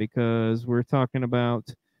one because we're talking about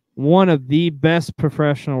one of the best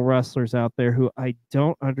professional wrestlers out there who I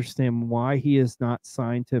don't understand why he is not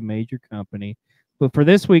signed to a major company. But for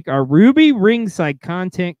this week, our Ruby Ringside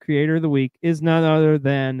content creator of the week is none other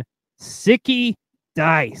than Sicky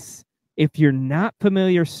Dice. If you're not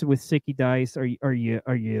familiar with Sicky Dice, are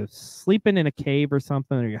you sleeping in a cave or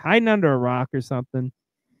something? Are you hiding under a rock or something?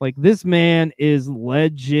 Like, this man is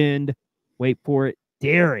legend. Wait for it,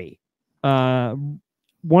 dairy.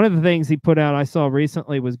 One of the things he put out I saw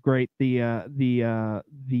recently was great. The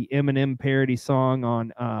Eminem parody song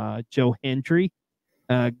on Joe Hendry,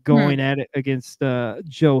 going at it against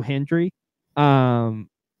Joe Hendry.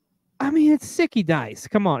 I mean, it's Sicky Dice.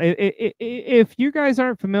 Come on. If you guys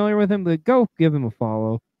aren't familiar with him, go give him a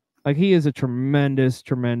follow. Like, he is a tremendous,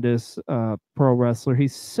 tremendous pro wrestler.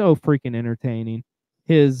 He's so freaking entertaining.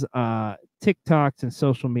 His TikToks and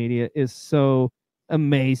social media is so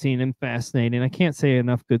amazing and fascinating. I can't say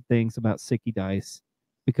enough good things about Sicky Dice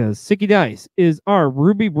because Sicky Dice is our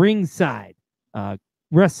Ruby Ringside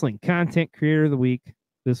wrestling content creator of the week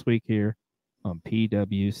this week here on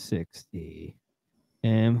PW60.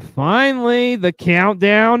 And finally, the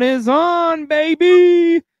countdown is on,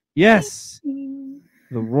 baby. Yes, the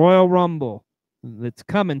Royal Rumble that's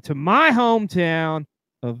coming to my hometown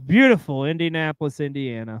of beautiful Indianapolis,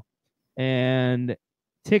 Indiana. And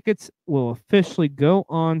tickets will officially go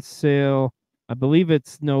on sale. I believe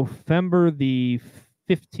it's November the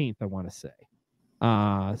 15th, I want to say.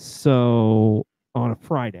 So on a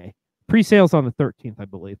Friday. Pre-sales on the 13th, I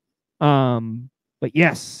believe. But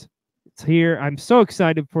yes, it's here. I'm so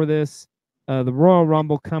excited for this. The Royal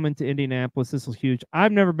Rumble coming to Indianapolis. This is huge.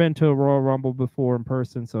 I've never been to a Royal Rumble before in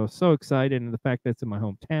person, so excited. And the fact that it's in my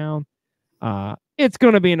hometown. It's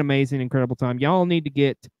going to be an amazing, incredible time. Y'all need to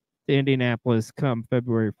get to Indianapolis come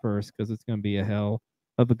February 1st because it's going to be a hell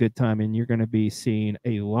of a good time. And you're going to be seeing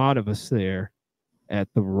a lot of us there at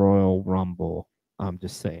the Royal Rumble. I'm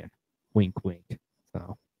just saying. Wink, wink.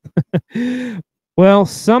 So, well,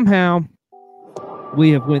 somehow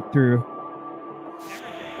we have went through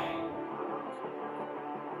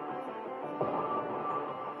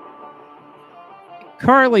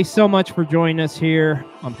Karlee, so much for joining us here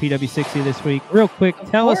on PW60 this week. Real quick,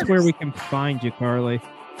 tell us where we can find you, Karlee.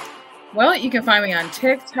 Well, you can find me on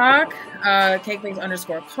TikTok,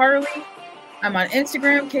 Kakeface_Karlee. I'm on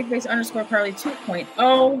Instagram, Kakeface_Karlee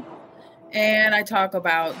 2.0. and I talk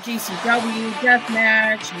about GCW,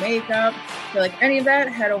 deathmatch, makeup. If you like any of that,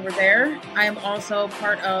 head over there. I am also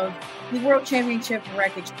part of the World Championship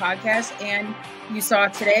Wreckage podcast, and you saw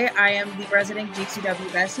today I am the resident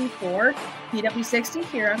GCW Bessie for PW60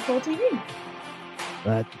 here on Cool TV.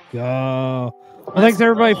 Let's go. Well, thanks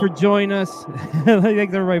everybody for joining us.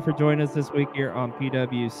 Thanks everybody for joining us this week here on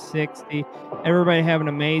PW60. Everybody have an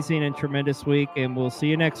amazing and tremendous week, and we'll see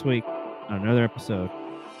you next week on another episode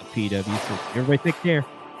of PW60. Everybody take care.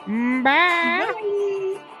 Bye.